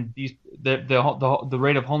that, and the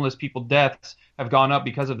rate of homeless people deaths have gone up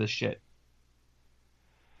because of this shit.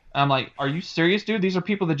 I'm like, are you serious, dude? These are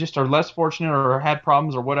people that just are less fortunate or had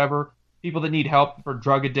problems or whatever, people that need help for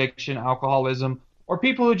drug addiction, alcoholism, or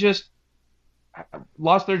people who just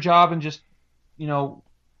lost their job and just,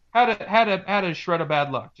 had a shred of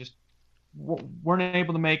bad luck, just weren't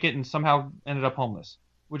able to make it and somehow ended up homeless,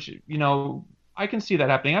 which, I can see that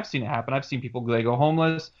happening. I've seen it happen. I've seen people, they go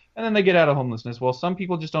homeless and then they get out of homelessness. Well, some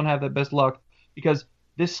people just don't have that best luck because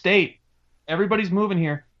this state, everybody's moving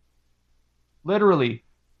here. Literally,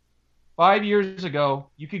 5 years ago,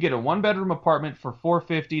 you could get a one-bedroom apartment for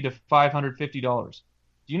 $450 to $550.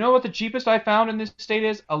 Do you know what the cheapest I found in this state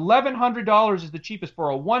is? $1,100 is the cheapest for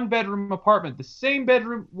a one-bedroom apartment. The same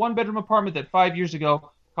one-bedroom apartment that 5 years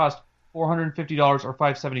ago cost $450 or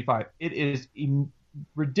 $575. It is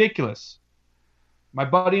ridiculous. My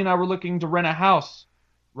buddy and I were looking to rent a house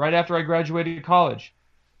right after I graduated college.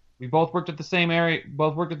 We both worked at the same area,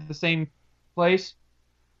 both worked at the same place.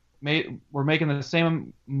 We're making the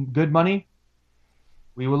same good money.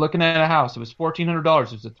 We were looking at a house. It was $1,400.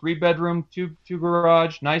 It was a 3-bedroom, two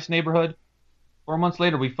garage, nice neighborhood. 4 months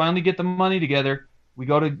later, we finally get the money together. We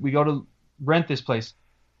go to rent this place.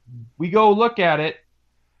 We go look at it.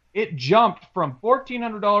 It jumped from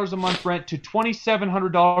 $1,400 a month rent to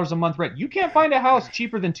 $2,700 a month rent. You can't find a house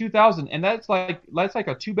cheaper than $2,000, and that's like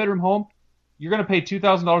a 2-bedroom home. You're gonna pay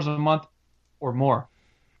 $2,000 a month or more.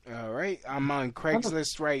 All right, I'm on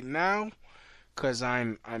Craigslist right now because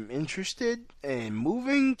I'm interested in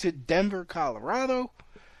moving to Denver, Colorado.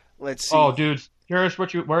 Let's see. Oh, dude, curious,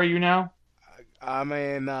 where are you now? I'm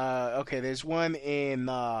in. There's one in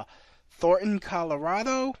Thornton,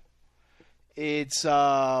 Colorado. It's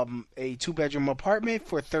a 2-bedroom apartment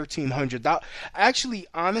for $1,300. Actually,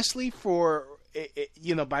 honestly, for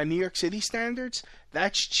by New York City standards,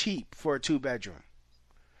 that's cheap for a 2-bedroom.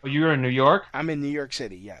 Oh, you're in New York? I'm in New York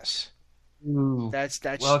City. Yes. Ooh. That's.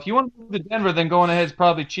 Well, if you want to move to Denver, then going ahead is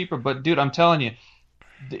probably cheaper. But dude, I'm telling you.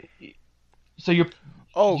 So you're.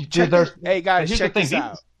 Oh, hey guys, here's check the thing. this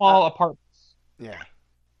out. These small apartments. Yeah.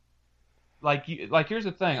 Like here's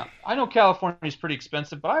the thing. I know California is pretty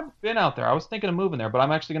expensive, but I've been out there. I was thinking of moving there, but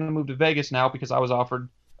I'm actually going to move to Vegas now because I was offered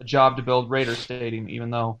a job to build Raiders Stadium, even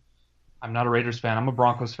though I'm not a Raiders fan. I'm a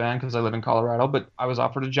Broncos fan because I live in Colorado, but I was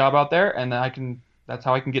offered a job out there, and that's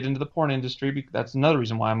how I can get into the porn industry. That's another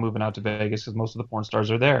reason why I'm moving out to Vegas, because most of the porn stars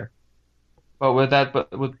are there. But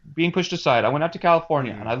with being pushed aside, I went out to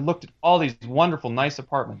California and I looked at all these wonderful, nice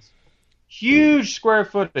apartments, huge square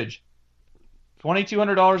footage.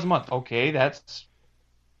 $2,200 a month. Okay, that's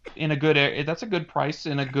in a good area. That's a good price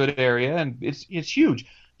in a good area, and it's huge.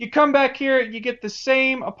 You come back here, you get the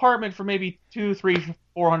same apartment for maybe $200, $300,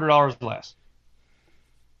 $400 less.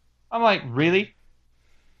 I'm like, really?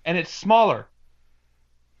 And it's smaller.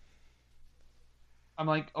 I'm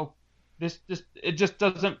like, oh, it just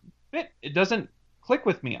doesn't fit. It doesn't click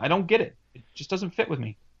with me. I don't get it. It just doesn't fit with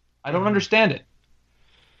me. I don't understand it.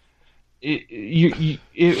 We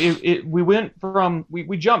went from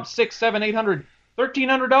we jumped $600, $700,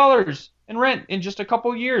 $800, $1,300 in rent in just a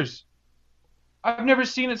couple years. I've never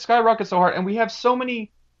seen it skyrocket so hard, and we have so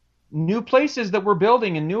many new places that we're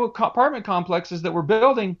building and new apartment complexes that we're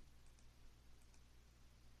building,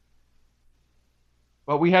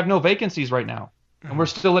 but we have no vacancies right now, and we're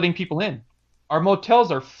still letting people in. Our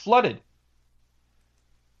motels are flooded.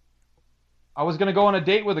 I was going to go on a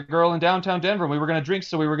date with a girl in downtown Denver, and we were going to drink,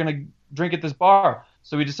 so we were going to drink at this bar.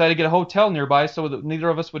 So we decided to get a hotel nearby so that neither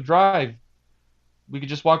of us would drive. We could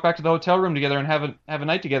just walk back to the hotel room together and have a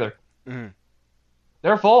night together. Mm-hmm.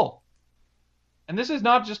 They're full. And this is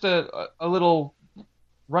not just a little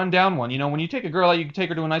run-down one. When you take a girl out, you can take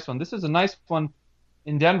her to a nice one. This is a nice one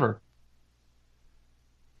in Denver.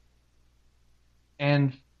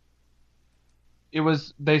 And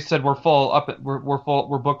they said we're full, we're full,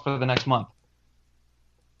 we're booked for the next month.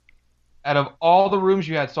 Out of all the rooms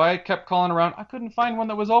you had, so I kept calling around. I couldn't find one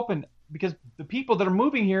that was open because the people that are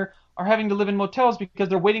moving here are having to live in motels because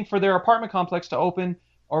they're waiting for their apartment complex to open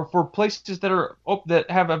or for places that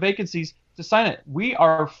have vacancies to sign it. We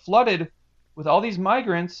are flooded with all these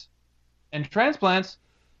migrants and transplants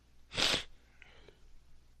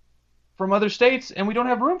from other states, and we don't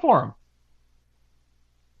have room for them.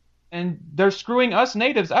 And they're screwing us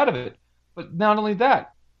natives out of it. But not only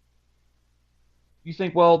that, you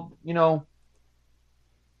think, well, you know,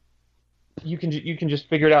 you can just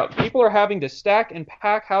figure it out. People are having to stack and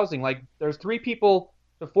pack housing. Like, there's 3 people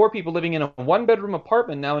to 4 people living in a 1-bedroom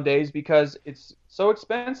apartment nowadays because it's so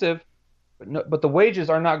expensive, but the wages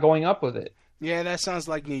are not going up with it. Yeah, that sounds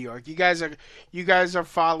like New York. You guys are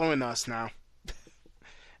following us now.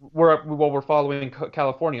 We're following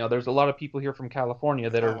California. There's a lot of people here from California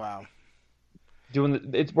that are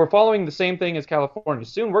we're following the same thing as California.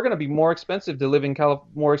 Soon we're going to be more expensive to live in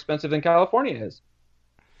more expensive than California is.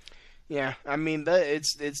 Yeah, I mean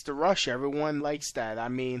it's the rush. Everyone likes that. I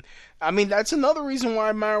mean that's another reason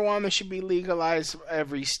why marijuana should be legalized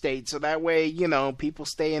every state, so that way, you know, people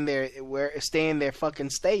stay in their fucking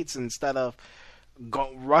states instead of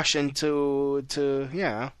rushing to you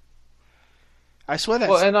know. I swear that's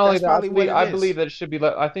well, and not only that, I believe that it should be.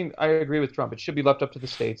 I think I agree with Trump. It should be left up to the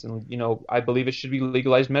states, and you know, I believe it should be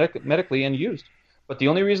legalized medically and used. But the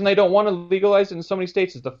only reason they don't want to legalize it in so many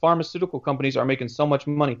states is the pharmaceutical companies are making so much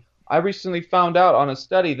money. I recently found out on a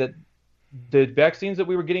study that the vaccines that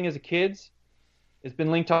we were getting as kids has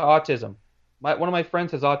been linked to autism. One of my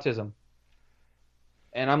friends has autism.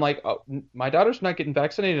 And I'm like, oh, my daughter's not getting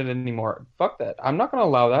vaccinated anymore. Fuck that. I'm not going to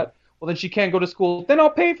allow that. Well, then she can't go to school. Then I'll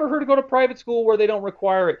pay for her to go to private school where they don't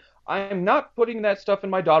require it. I am not putting that stuff in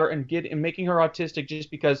my daughter and making her autistic just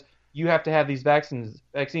because you have to have these vaccines.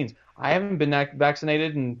 I haven't been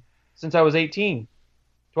vaccinated since I was 18,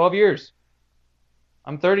 12 years.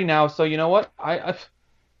 I'm 30 now, so you know what? I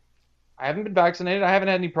haven't been vaccinated. I haven't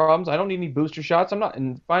had any problems. I don't need any booster shots. I'm not.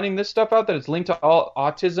 And finding this stuff out that it's linked to all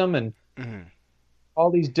autism and all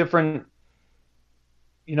these different,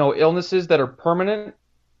 you know, illnesses that are permanent.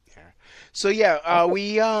 Yeah. So yeah,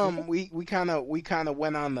 we kind of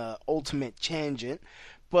went on the ultimate tangent.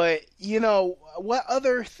 But, you know, what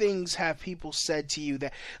other things have people said to you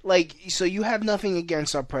that, like, so you have nothing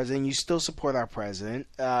against our president. You still support our president,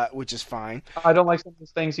 which is fine. I don't like some of the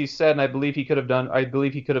things he said, and I believe he could have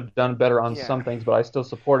done better on some things, but I still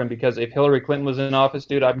support him because if Hillary Clinton was in office,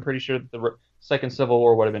 dude, I'm pretty sure the second Civil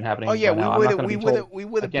War would have been happening. Oh, yeah, we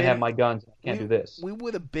would have have my guns. I can't do this. We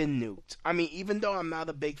would have been nuked. I mean, even though I'm not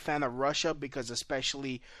a big fan of Russia, because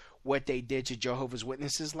especially what they did to Jehovah's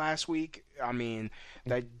Witnesses last week, I mean,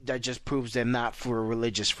 that just proves they're not for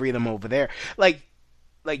religious freedom over there. Like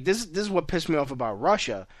this is what pissed me off about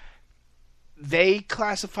Russia. They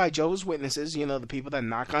classify Jehovah's Witnesses, you know, the people that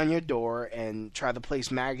knock on your door and try to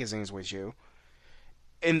place magazines with you,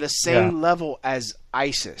 in the same level as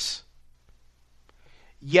ISIS.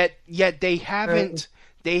 Yet they haven't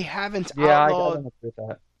outlawed. I don't agree with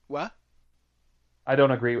that. What? I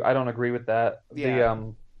don't agree with that. Yeah.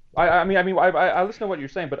 I mean, I listen to what you're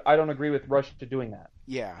saying, but I don't agree with Russia doing that.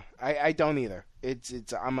 Yeah, I don't either.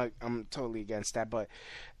 I'm totally against that. But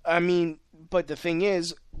I mean, but the thing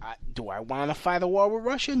is, do I want to fight a war with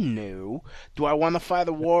Russia? No. Do I want to fight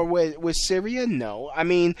a war with Syria? No. I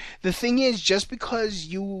mean, the thing is, just because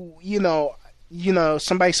you know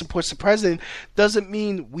somebody supports the president doesn't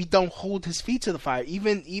mean we don't hold his feet to the fire.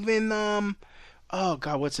 Even oh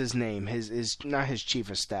God, what's his name? His not his chief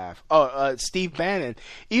of staff. Steve Bannon.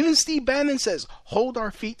 Even Steve Bannon says, hold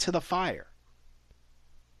our feet to the fire.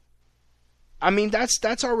 I mean,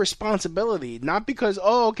 that's our responsibility. Not because,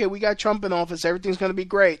 okay, we got Trump in office, everything's going to be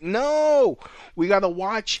great. No! We got to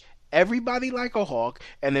watch everybody like a hawk,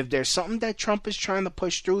 and if there's something that Trump is trying to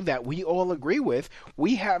push through that we all agree with,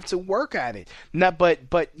 we have to work at it. Now,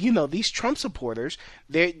 but you know, these Trump supporters,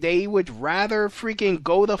 they would rather freaking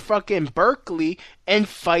go to fucking Berkeley and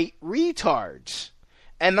fight retards.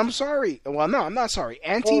 And I'm sorry. Well, no, I'm not sorry.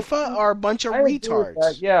 Antifa are a bunch of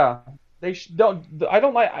retards. Yeah. They don't. I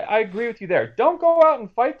don't like. I agree with you there. Don't go out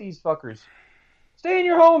and fight these fuckers. Stay in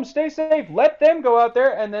your home. Stay safe. Let them go out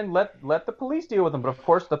there, and then let the police deal with them. But of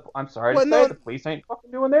course, I'm sorry to say, the police ain't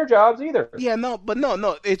fucking doing their jobs either. Yeah, no.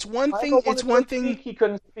 It's one thing. It's one thing. He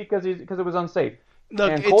couldn't speak because it was unsafe.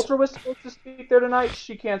 Look, and Coulter was supposed to speak there tonight.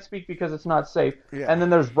 She can't speak because it's not safe. Yeah. And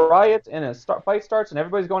then there's riots and a fight starts, and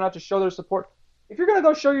everybody's going out to show their support. If you're gonna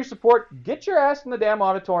go show your support, get your ass in the damn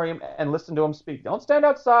auditorium and listen to them speak. Don't stand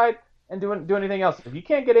outside and do anything else. If you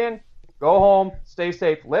can't get in, go home, stay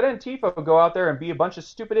safe. Let Antifa go out there and be a bunch of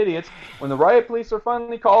stupid idiots. When the riot police are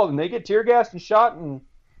finally called and they get tear gassed and shot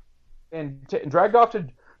and dragged off to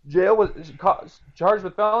jail charged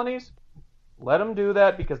with felonies, let them do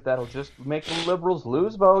that, because that'll just make the liberals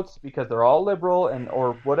lose votes because they're all liberal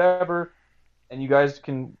or whatever, and you guys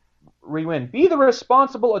can re-win. Be the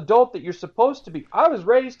responsible adult that you're supposed to be. I was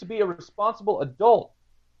raised to be a responsible adult.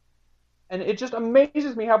 And it just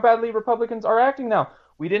amazes me how badly Republicans are acting now.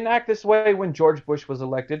 We didn't act this way when George Bush was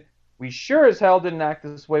elected. We sure as hell didn't act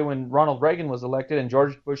this way when Ronald Reagan was elected and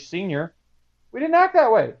George Bush Sr. We didn't act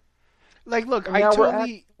that way. Like, look, and now we're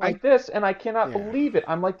acting like this, and I cannot believe it.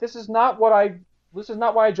 I'm like, this is not why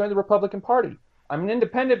I joined the Republican Party. I'm an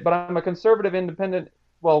independent, but I'm a conservative independent,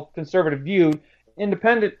 well, conservative viewed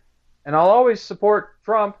independent, and I'll always support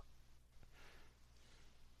Trump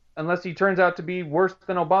unless he turns out to be worse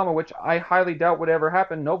than Obama, which I highly doubt would ever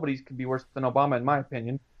happen. Nobody could be worse than Obama, in my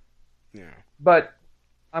opinion. Yeah. But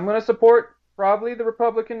I'm going to support probably the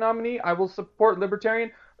Republican nominee. I will support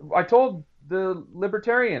Libertarian. I told the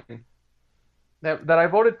Libertarian that I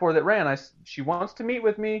voted for that ran. She wants to meet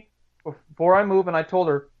with me before I move, and I told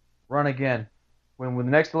her, run again. When the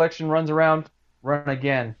next election runs around, run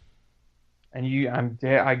again. And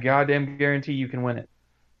I goddamn guarantee you can win it.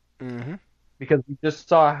 Mm-hmm. Because we just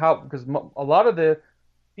saw because a lot of the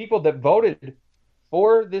people that voted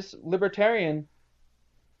for this Libertarian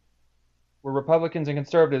were Republicans and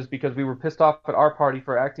conservatives because we were pissed off at our party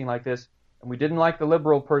for acting like this, and we didn't like the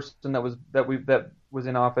liberal person that was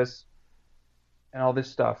in office, and all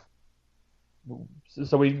this stuff.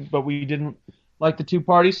 But we didn't like the two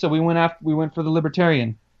parties, so we went for the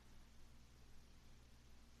Libertarian.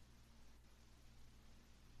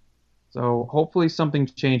 So hopefully something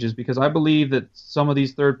changes, because I believe that some of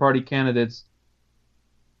these third-party candidates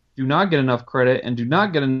do not get enough credit and do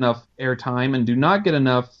not get enough airtime and do not get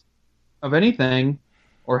enough of anything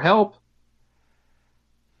or help,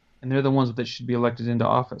 and they're the ones that should be elected into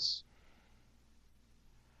office.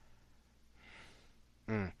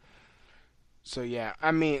 So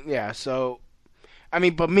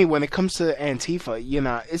but me, when it comes to Antifa,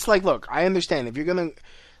 it's like, look, I understand if you're gonna,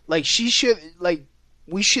 like,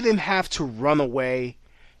 we shouldn't have to run away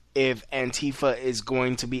if Antifa is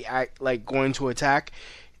going to be going to attack.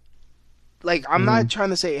 Like, I'm not trying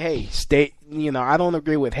to say, hey, stay. I don't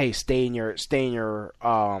agree with, hey, stay in your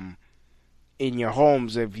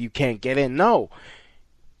homes if you can't get in. No,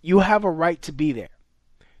 you have a right to be there.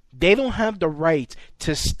 They don't have the right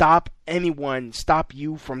to stop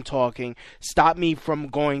you from talking, stop me from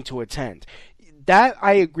going to attend. That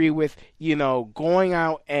I agree with, going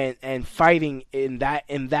out and fighting in that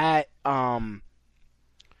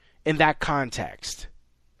context.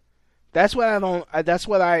 That's what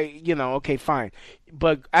okay, fine.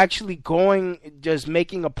 But actually just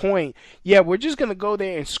making a point, we're just going to go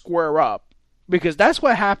there and square up. Because that's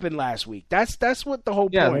what happened last week. That's what the whole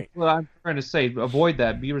point. Yeah, that's what I'm trying to say. Avoid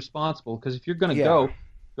that. Be responsible. Because if you're going to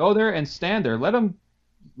go there and stand there. Let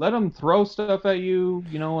them throw stuff at you,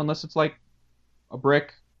 unless it's like a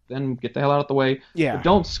brick, then get the hell out of the way. Yeah. But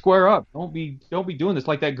don't square up. Don't be doing this.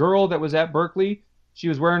 Like that girl that was at Berkeley, she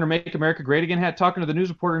was wearing her Make America Great Again hat, talking to the news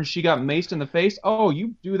reporter, and she got maced in the face. Oh,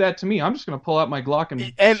 you do that to me, I'm just going to pull out my Glock and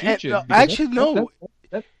shoot you. Actually, no.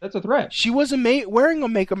 That's a threat. She wasn't wearing a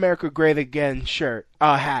Make America Great Again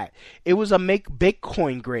hat. It was a Make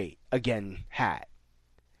Bitcoin Great Again hat.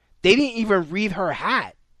 They didn't even read her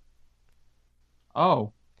hat.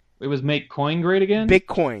 Oh. It was Make Coin Great Again?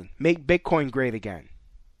 Bitcoin. Make Bitcoin Great Again.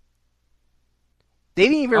 They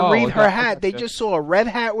didn't even read her hat. They just saw a red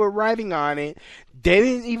hat with writing on it. They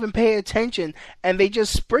didn't even pay attention, and they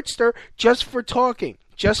just spritzed her just for talking,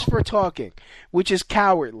 which is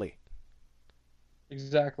cowardly.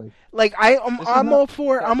 Exactly. Like I'm all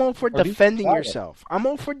for defending yourself. I'm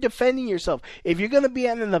all for defending yourself. If you're gonna be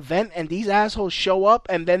at an event and these assholes show up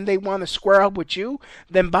and then they want to square up with you,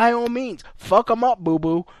 then by all means, fuck them up, boo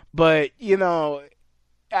boo. But but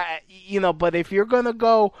if you're gonna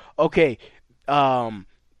go, okay, we're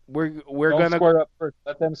gonna square up first.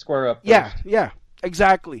 Let them square up first. Yeah,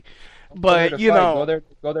 exactly. But go there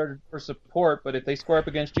for support. But if they square up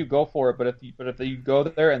against you, go for it. But if you go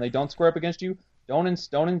there and they don't square up against you, don't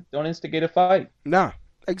instigate a fight. No,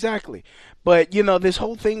 exactly. But this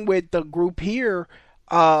whole thing with the group here,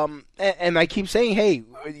 and I keep saying, hey,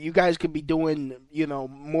 you guys could be doing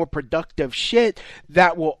more productive shit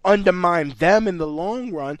that will undermine them in the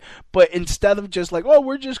long run. But instead of just like, oh,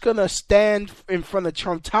 we're just gonna stand in front of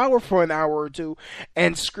Trump Tower for an hour or two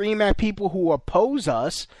and scream at people who oppose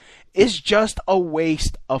us, it's just a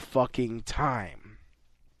waste of fucking time.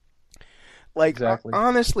 Like, exactly.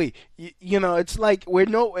 Honestly, it's like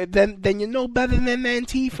then you know better than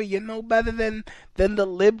Antifa. You know better than the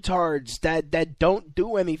libtards that don't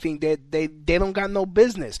do anything. They don't got no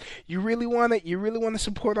business. You really want to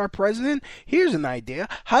support our president? Here's an idea.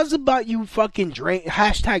 How's about you fucking drain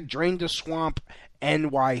the swamp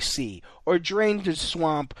NYC, or drain the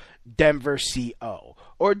swamp Denver CO,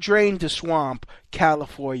 or drain the swamp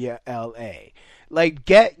California LA? Like,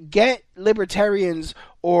 get libertarians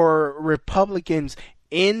or Republicans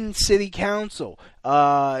in city council,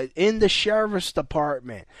 in the sheriff's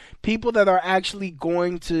department, people that are actually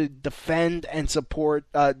going to defend and support,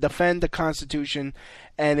 defend the Constitution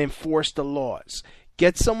and enforce the laws.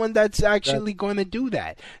 Get someone that's actually going to do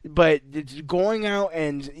that. But going out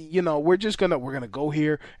and, we're going to go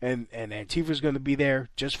here and Antifa's going to be there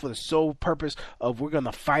just for the sole purpose of we're going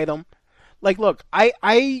to fight them. Like, look, I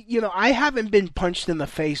haven't been punched in the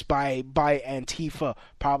face by Antifa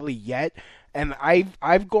probably yet. And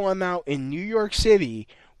I've gone out in New York City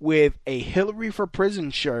with a Hillary for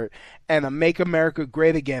Prison shirt and a Make America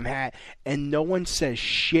Great Again hat, and no one says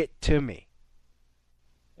shit to me.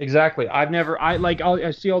 Exactly.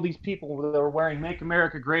 I see all these people that are wearing Make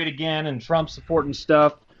America Great Again and Trump supporting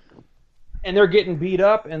stuff, and they're getting beat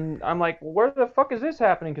up, and I'm like, well, where the fuck is this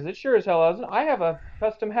happening? Because it sure as hell isn't. I have a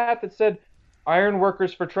custom hat that said Iron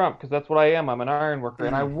Workers for Trump, because that's what I am. I'm an iron worker,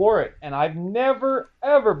 and I wore it, and I've never,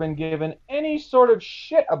 ever been given any sort of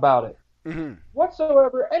shit about it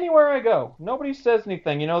whatsoever anywhere I go. Nobody says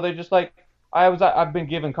anything. They're just like, I've been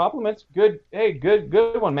given compliments. Good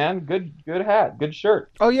one, man. Good hat. Good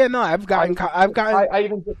shirt. Oh yeah, no, I've gotten. I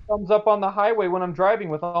even get thumbs up on the highway when I'm driving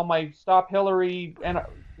with all my Stop Hillary and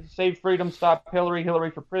Save Freedom, Stop Hillary,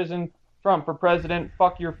 Hillary for Prison, Trump for President,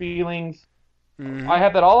 Fuck Your Feelings. I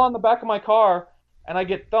have that all on the back of my car, and I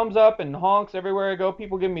get thumbs up and honks everywhere I go.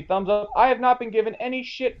 People give me thumbs up. I have not been given any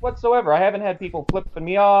shit whatsoever. I haven't had people flipping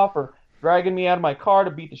me off or dragging me out of my car to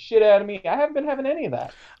beat the shit out of me. I haven't been having any of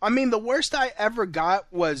that. I mean, the worst I ever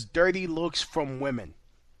got was dirty looks from women.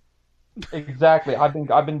 Exactly. I've been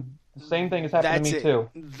the same thing has happened to me too.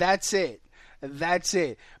 That's it.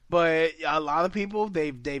 But a lot of people,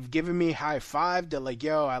 they've given me high five. They're like,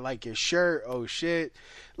 "Yo, I like your shirt." Oh shit!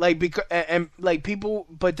 Like people.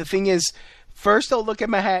 But the thing is, first they'll look at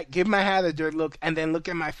my hat, give my hat a dirty look, and then look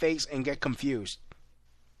at my face and get confused.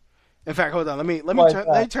 In fact, hold on. Let me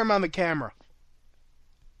turn on the camera.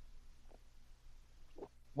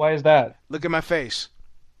 Why is that? Look at my face.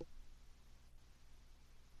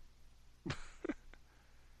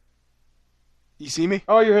 You see me?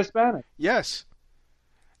 Oh, you're Hispanic. Yes.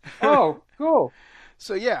 Oh, cool.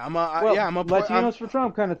 So yeah, I'm a Latinos for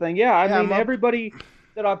Trump kind of thing. Yeah, I mean, everybody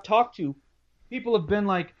that I've talked to, people have been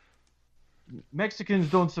like, Mexicans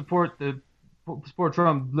don't support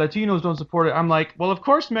Trump. Latinos don't support it. I'm like, well, of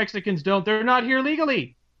course Mexicans don't. They're not here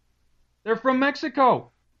legally. They're from Mexico.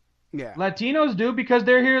 Yeah. Latinos do because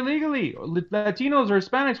they're here legally. Latinos or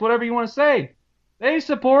Hispanics, whatever you want to say, they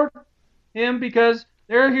support him because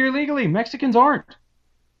they're here legally. Mexicans aren't.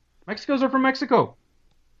 Mexicans are from Mexico.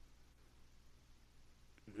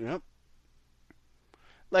 Yep.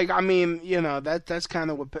 Like, I mean, that's kind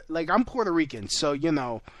of what, like, I'm Puerto Rican, so,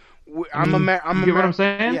 I'm American. You get what I'm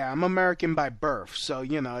saying? Yeah, I'm American by birth, so,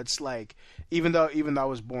 it's like, even though I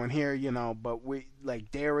was born here, but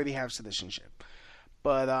they already have citizenship.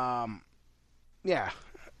 But, yeah.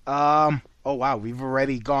 Oh, wow, we've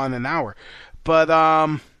already gone an hour. But,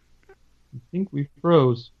 I think we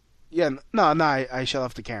froze. Yeah, no, I shut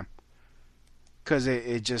off the cam. Because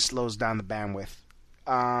it just slows down the bandwidth.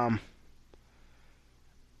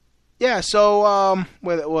 Yeah, so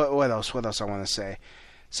what else I want to say?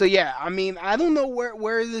 So yeah, I mean, I don't know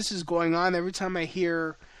where this is going on. Every time I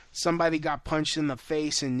hear somebody got punched in the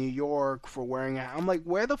face in New York for wearing a hat, I'm like,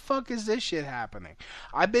 where the fuck is this shit happening?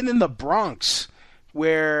 I've been in the Bronx,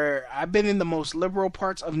 where I've been in the most liberal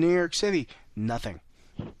parts of New York City. Nothing.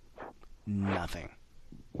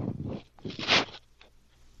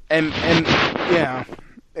 And yeah.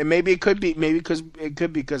 And maybe it could be because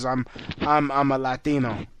I'm a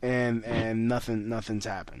Latino and nothing's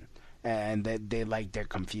happened, and they're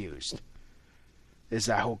confused. It's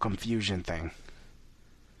that whole confusion thing.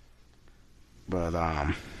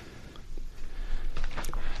 But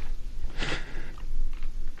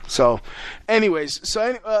so anyways,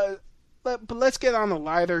 but let's get on a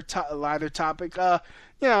lighter topic.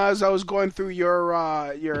 As I was going through your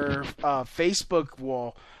Facebook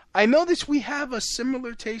wall, I noticed we have a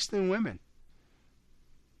similar taste in women.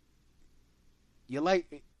 You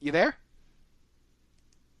there?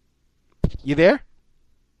 You there?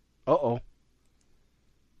 Uh-oh.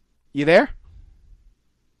 You there?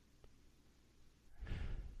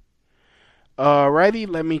 Alrighty,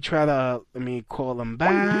 let me call him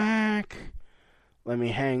back. Let me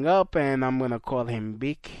hang up, and I'm gonna call him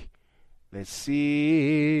Vic. Let's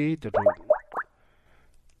see.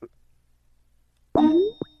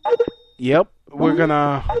 Yep, we're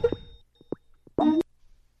gonna... Can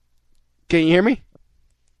you hear me?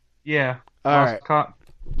 Yeah. All right. Caught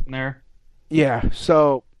there. Yeah,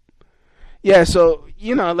 so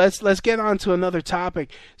let's get on to another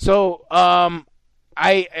topic. So, I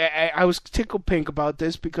I was tickled pink about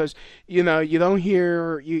this because you don't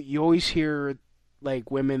hear you always hear like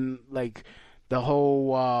women like the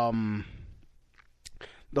whole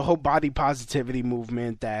body positivity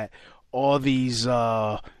movement that all these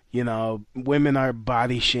women are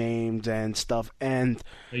body shamed and stuff, and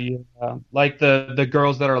like the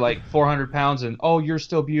girls that are like 400 pounds and you're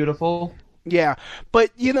still beautiful. Yeah, but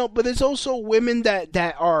there's also women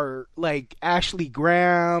that are like Ashley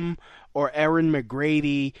Graham or Erin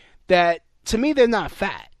McGrady that to me they're not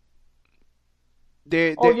fat.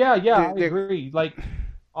 I agree. Like,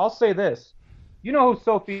 I'll say this: you know who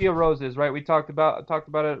Sophia Rose is, right? We talked about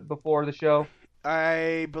it before the show.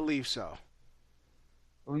 I believe so.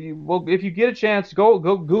 Well, if you get a chance, go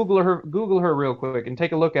Google her real quick and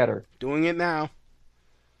take a look at her. Doing it now.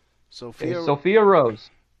 Sophia Rose.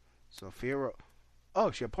 Sophia Rose.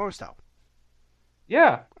 Oh, she's a porn star.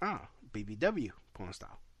 Yeah. BBW porn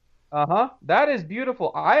star. That is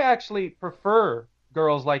beautiful. I actually prefer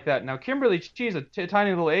girls like that. Now, Kimberly, she's a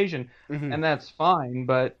tiny little Asian, and that's fine,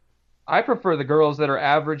 but I prefer the girls that are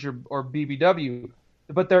average or BBW.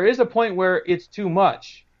 But there is a point where it's too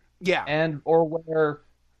much. Yeah. Or where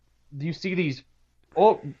you see these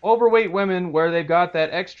overweight women where they've got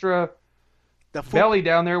that extra belly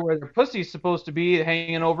down there where their pussy's supposed to be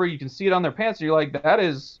hanging over. You can see it on their pants. And you're like, that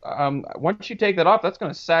is, once you take that off, that's going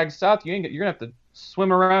to sag south. You're going to have to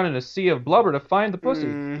swim around in a sea of blubber to find the pussy.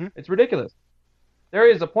 It's ridiculous. There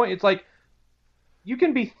is a point. It's like, you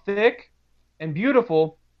can be thick and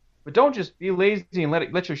beautiful, but don't just be lazy and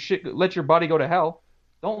let your body go to hell.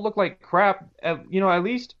 Don't look like crap. At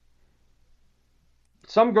least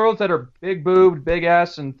some girls that are big boobed, big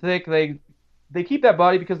ass, and thick, they keep that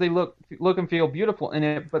body because they look and feel beautiful in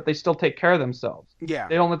it, but they still take care of themselves. Yeah.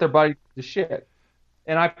 They don't let their body do shit.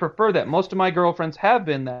 And I prefer that. Most of my girlfriends have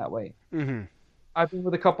been that way. I've been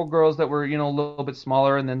with a couple girls that were, a little bit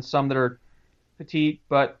smaller, and then some that are petite,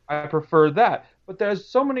 but I prefer that. But there's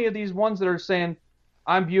so many of these ones that are saying,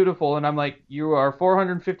 I'm beautiful, and I'm like, you are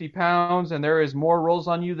 450 pounds, and there is more rolls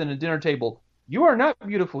on you than a dinner table. You are not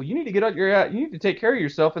beautiful. You need to get out your ass. You need to take care of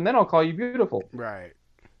yourself, and then I'll call you beautiful. Right.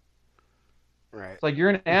 It's like you're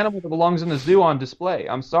an animal that belongs in the zoo on display.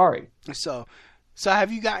 I'm sorry. So have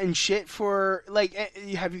you gotten shit for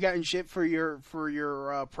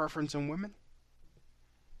your preference in women?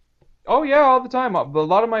 Oh yeah, all the time. A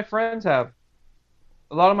lot of my friends have.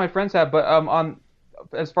 But on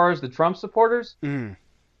as far as the Trump supporters,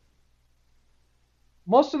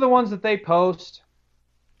 most of the ones that they post,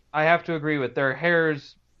 I have to agree with. Their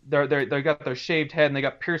hairs, they got their shaved head and they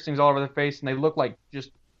got piercings all over their face, and they look like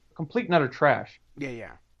just complete and utter trash.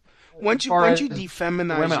 Yeah. Once you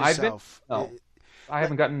defeminize yourself, I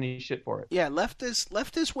haven't gotten any shit for it. Yeah,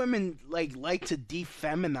 leftist women like to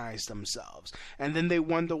defeminize themselves, and then they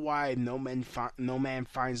wonder why no man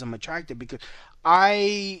finds them attractive. Because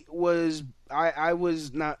I was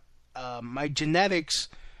not my genetics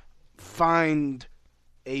find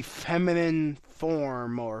a feminine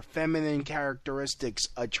form or feminine characteristics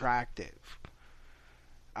attractive.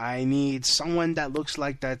 I need someone that looks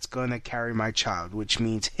like that's gonna carry my child, which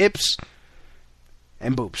means hips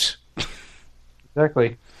and boobs.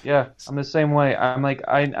 Exactly. Yeah, I'm the same way. I'm like,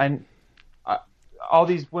 I all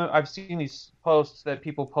these women, I've seen these posts that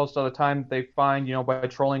people post all the time. They find, by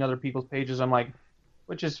trolling other people's pages. I'm like,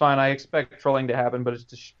 which is fine. I expect trolling to happen, but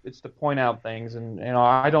it's to point out things, and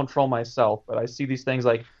I don't troll myself, but I see these things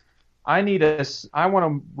like, I want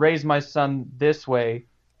to raise my son this way,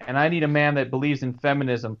 and I need a man that believes in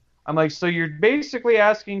feminism. I'm like, so you're basically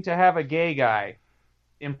asking to have a gay guy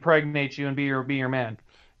impregnate you and be your man.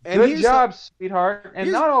 And good job, sweetheart.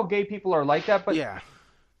 And not all gay people are like that, but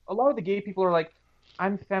a lot of the gay people are like,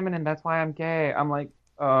 I'm feminine, that's why I'm gay. I'm like,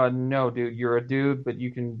 no, dude, you're a dude, but you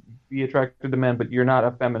can be attracted to men, but you're not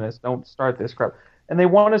a feminist. Don't start this crap. And they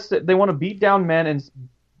want to beat down men and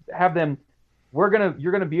have them. You're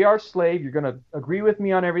gonna be our slave. You're gonna agree with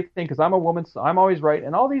me on everything because I'm a woman, so I'm always right,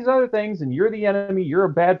 and all these other things. And you're the enemy. You're a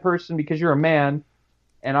bad person because you're a man,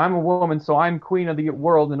 and I'm a woman, so I'm queen of the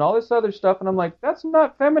world, and all this other stuff. And I'm like, that's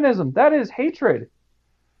not feminism. That is hatred.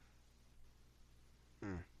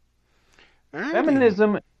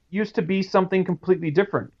 Feminism used to be something completely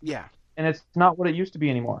different. Yeah. And it's not what it used to be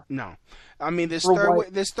anymore. No. I mean, this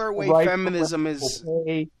third wave feminism is...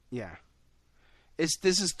 Yeah.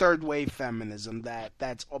 This is third wave feminism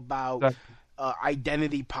that's about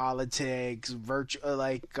identity politics,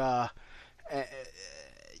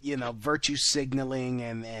 virtue signaling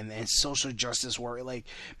and social justice work, like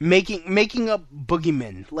making up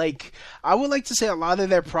boogeymen. Like, I would like to say a lot of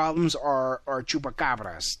their problems are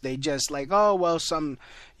chupacabras. They just like, oh well,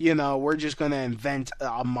 we're just gonna invent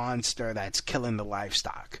a monster that's killing the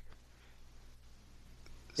livestock.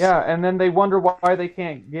 Yeah, and then they wonder why they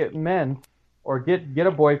can't get men or get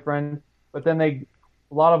a boyfriend, but then a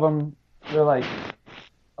lot of them, they're like,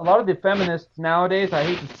 a lot of the feminists nowadays, I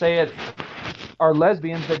hate to say it, are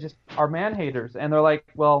lesbians that just are man haters, and they're like,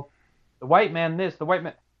 well, the white man this, the white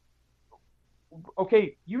man.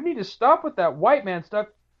 Okay, you need to stop with that white man stuff.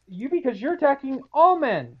 Because you're attacking all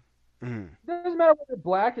men. Mm-hmm. It doesn't matter whether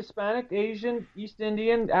black, Hispanic, Asian, East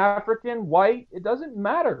Indian, African, white. It doesn't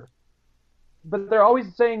matter. But they're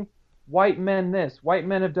always saying white men this, white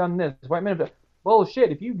men have done this, white men have done.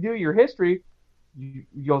 Bullshit. If you do your history,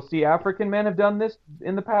 you'll see African men have done this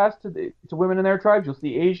in the past to women in their tribes. You'll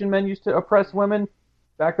see Asian men used to oppress women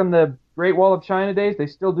back on the Great Wall of China days. They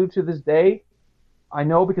still do to this day. I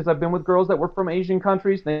know because I've been with girls that were from Asian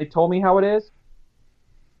countries. They told me how it is.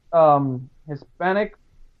 Hispanic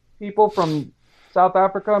people from South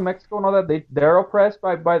Africa, Mexico, and all that, they're oppressed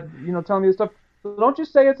by telling me this stuff. So don't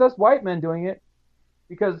just say it's us white men doing it,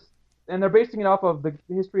 and they're basing it off of the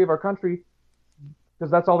history of our country,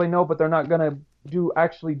 because that's all they know, but they're not going to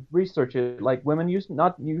actually research it. Like, women used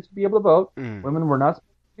to be able to vote. Women were not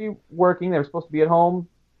supposed to be working. They were supposed to be at home,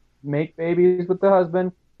 make babies with the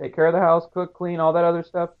husband, take care of the house, cook, clean, all that other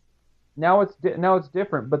stuff. Now it's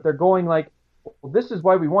different, but they're going like, well, this is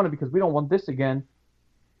why we want it, because we don't want this again.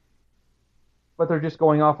 But they're just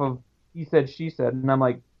going off of he said, she said, and I'm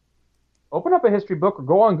like, open up a history book or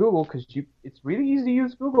go on Google, because it's really easy to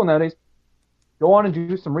use Google nowadays. Go on and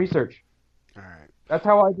do some research. All right. That's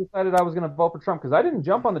how I decided I was going to vote for Trump, because I didn't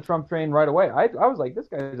jump on the Trump train right away. I was like, this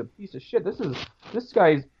guy is a piece of shit. This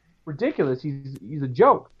guy is ridiculous. He's a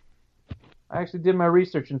joke. I actually did my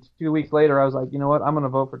research, and 2 weeks later, I was like, you know what? I'm going to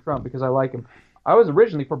vote for Trump because I like him. I was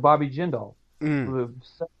originally for Bobby Jindal,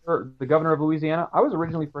 the governor of Louisiana. I was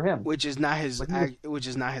originally for him, which is not his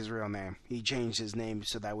real name. He changed his name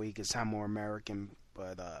so that way he could sound more American.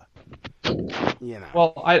 But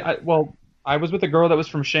Well, I was with a girl that was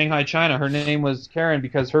from Shanghai, China. Her name was Karen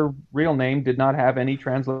because her real name did not have any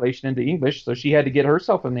translation into English, so she had to get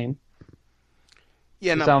herself a name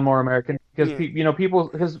to sound more American. Because people,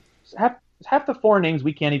 because half the foreign names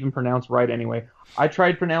we can't even pronounce right anyway. I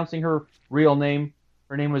tried pronouncing her real name.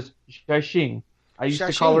 Her name was Jiaxing. I used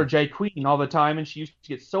to call her Jai Queen all the time, and she used to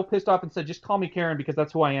get so pissed off and said, "Just call me Karen because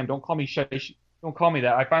that's who I am. Don't call me Jiaxing. Don't call me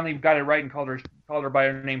that." I finally got it right and called her by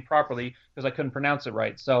her name properly because I couldn't pronounce it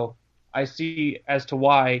right. So I see as to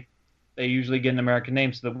why they usually get an American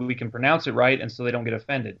name so that we can pronounce it right and so they don't get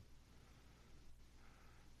offended.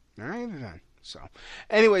 All right, then. So,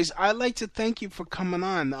 anyways, I'd like to thank you for coming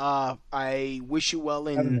on. I wish you well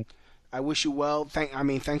in. I wish you well.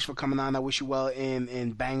 Thanks for coming on. I wish you well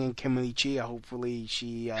in banging Kimberly Chi. Hopefully,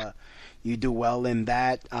 you do well in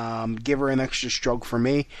that. Give her an extra stroke for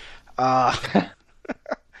me. Extra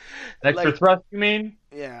thrust, you mean?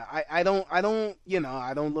 Yeah, I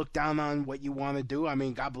don't look down on what you want to do. I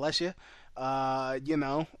mean, God bless you. As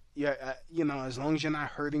long as you're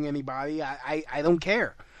not hurting anybody, I don't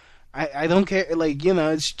care. I don't care. Like,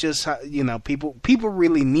 it's just, people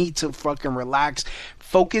really need to fucking relax,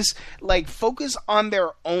 focus on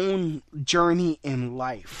their own journey in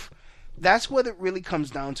life. That's what it really comes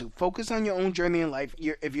down to. Focus on your own journey in life.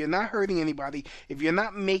 If you're not hurting anybody, if you're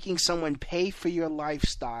not making someone pay for your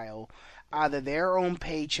lifestyle out of their own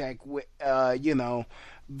paycheck,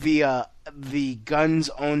 via the guns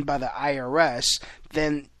owned by the IRS,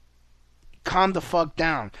 then calm the fuck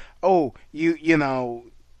down. Oh,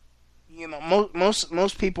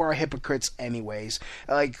 most people are hypocrites anyways.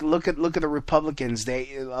 Like, look at the Republicans.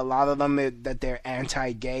 A lot of them that they're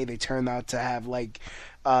anti-gay. They turn out to have they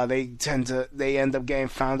end up getting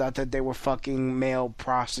found out that they were fucking male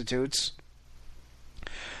prostitutes.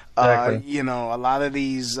 Exactly. A lot of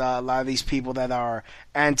these people that are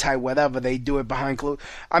anti whatever, they do it behind closed.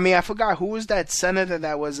 I mean, I forgot who was that senator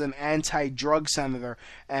that was an anti-drug senator,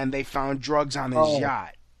 and they found drugs on his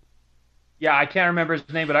yacht. Yeah, I can't remember his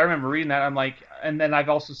name, but I remember reading that. I'm like, and then I've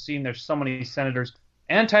also seen there's so many senators.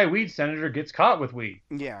 Anti-weed senator gets caught with weed.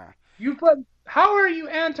 Yeah. How are you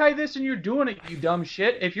anti this and you're doing it, you dumb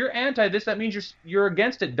shit? If you're anti this, that means you're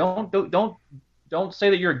against it. Don't say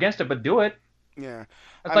that you're against it, but do it. Yeah.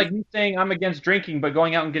 That's like me saying I'm against drinking, but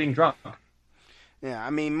going out and getting drunk. Yeah, I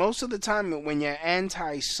mean, most of the time when you're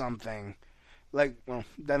anti something,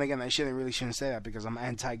 then again, I shouldn't say that because I'm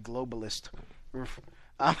anti-globalist.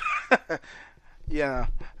 Yeah.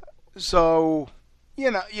 So,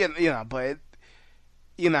 but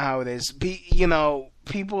you know how it is.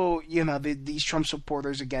 People, these Trump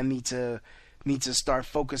supporters again need to start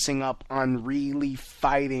focusing up on really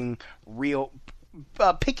fighting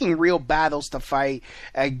picking real battles to fight,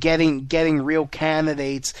 getting real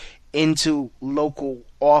candidates into local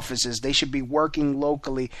offices. They should be working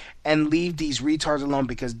locally and leave these retards alone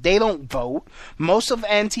because they don't vote. Most of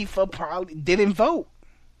Antifa probably didn't vote.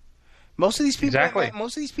 Most of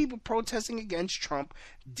these people protesting against Trump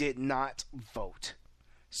did not vote.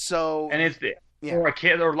 So, and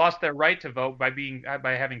or lost their right to vote by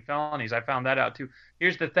having felonies. I found that out too.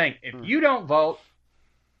 Here's the thing: if you don't vote,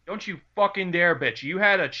 don't you fucking dare, bitch. You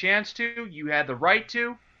had a chance to. You had the right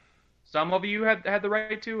to. Some of you had the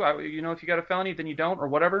right to. If you got a felony, then you don't, or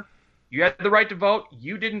whatever. You had the right to vote.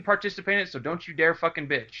 You didn't participate in it, so don't you dare fucking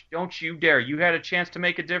bitch. Don't you dare. You had a chance to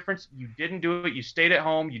make a difference. You didn't do it. You stayed at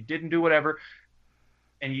home. You didn't do whatever.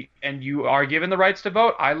 And you are given the rights to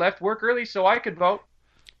vote. I left work early so I could vote.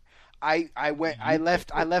 I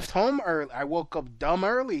left home early. I woke up dumb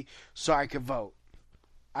early so I could vote.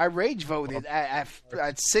 I rage voted at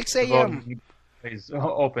 6 a.m. Is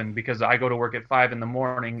open because I go to work at 5 in the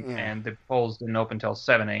morning and the polls didn't open until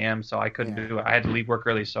 7 a.m. so I couldn't do it. I had to leave work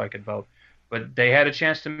early so I could vote. But they had a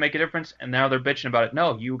chance to make a difference and now they're bitching about it.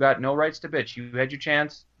 No, you got no rights to bitch. You had your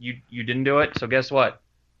chance. You didn't do it. So guess what?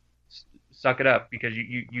 Suck it up because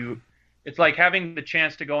you it's like having the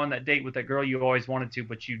chance to go on that date with that girl you always wanted to,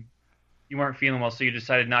 but you weren't feeling well, so you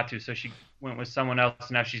decided not to. So she went with someone else,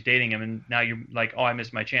 and now she's dating him, and now you're like, oh, I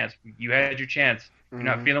missed my chance. You had your chance. You're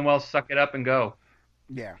not feeling well, suck it up and go.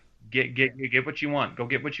 Yeah. Get what you want. Go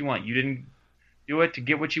get what you want. You didn't do it to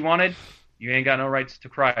get what you wanted. You ain't got no rights to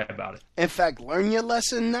cry about it. In fact, learn your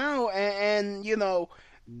lesson now and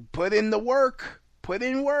put in the work. Put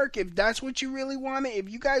in work if that's what you really wanted. If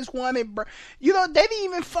you guys wanted, they didn't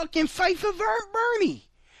even fucking fight for Bernie.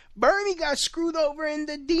 Bernie got screwed over in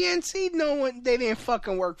the DNC. They didn't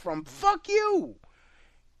fucking work for him. Fuck you.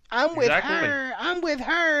 I'm with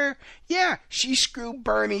her. Yeah, she screwed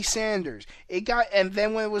Bernie Sanders. And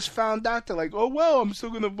then when it was found out, they're like, oh, well, I'm still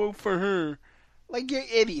going to vote for her. Like, you're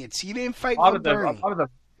idiots. You didn't fight for Bernie.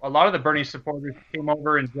 A lot of the Bernie supporters came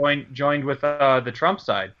over and joined with the Trump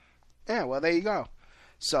side. Yeah, well, there you go.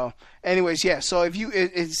 So, anyways, yeah. So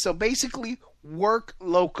so basically, work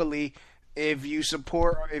locally. If you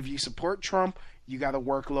support Trump, you got to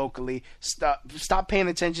work locally. Stop paying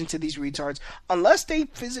attention to these retards unless they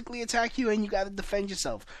physically attack you and you got to defend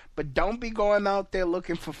yourself. But don't be going out there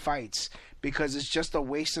looking for fights because it's just a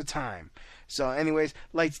waste of time. So anyways,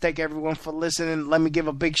 like to thank everyone for listening. Let me give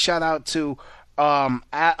a big shout out to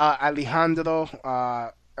Alejandro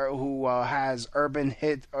who has urban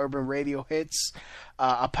radio hits,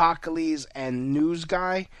 Apocalypse and News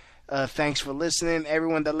Guy. Thanks for listening.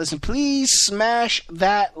 Everyone that listened, please smash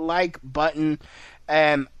that like button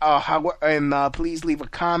and please leave a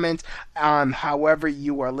comment on however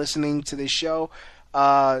you are listening to this show.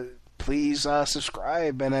 Please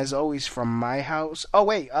subscribe. And as always, from my house. Oh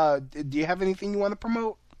wait, do you have anything you want to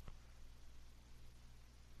promote?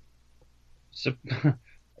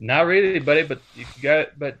 Not really, buddy. But if you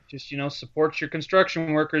got, just support your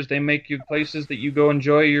construction workers. They make you places that you go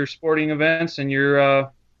enjoy your sporting events and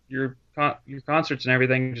your concerts and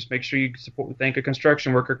everything. Just make sure you thank a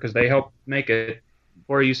construction worker because they help make it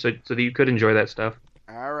for you so that you could enjoy that stuff.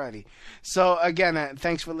 Alrighty. So again,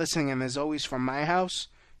 thanks for listening, and as always, from my house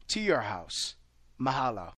to your house,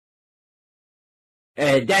 mahalo.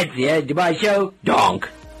 That's the end of my show. Donk.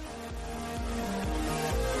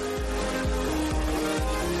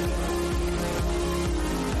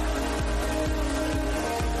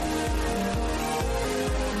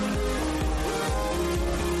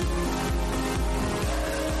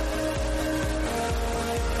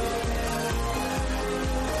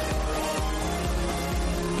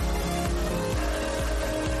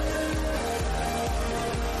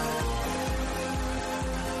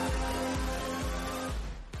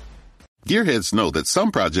 Gearheads know that some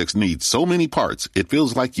projects need so many parts, it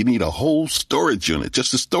feels like you need a whole storage unit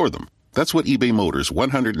just to store them. That's what eBay Motors'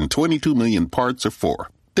 122 million parts are for.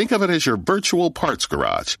 Think of it as your virtual parts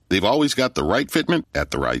garage. They've always got the right fitment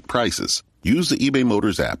at the right prices. Use the eBay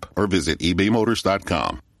Motors app or visit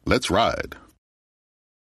ebaymotors.com. Let's ride.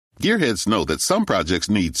 Gearheads know that some projects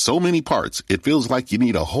need so many parts, it feels like you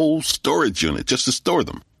need a whole storage unit just to store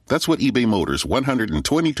them. That's what eBay Motors'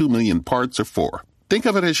 122 million parts are for. Think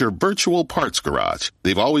of it as your virtual parts garage.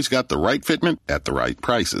 They've always got the right fitment at the right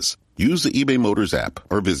prices. Use the eBay Motors app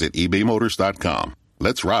or visit ebaymotors.com.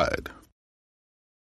 Let's ride.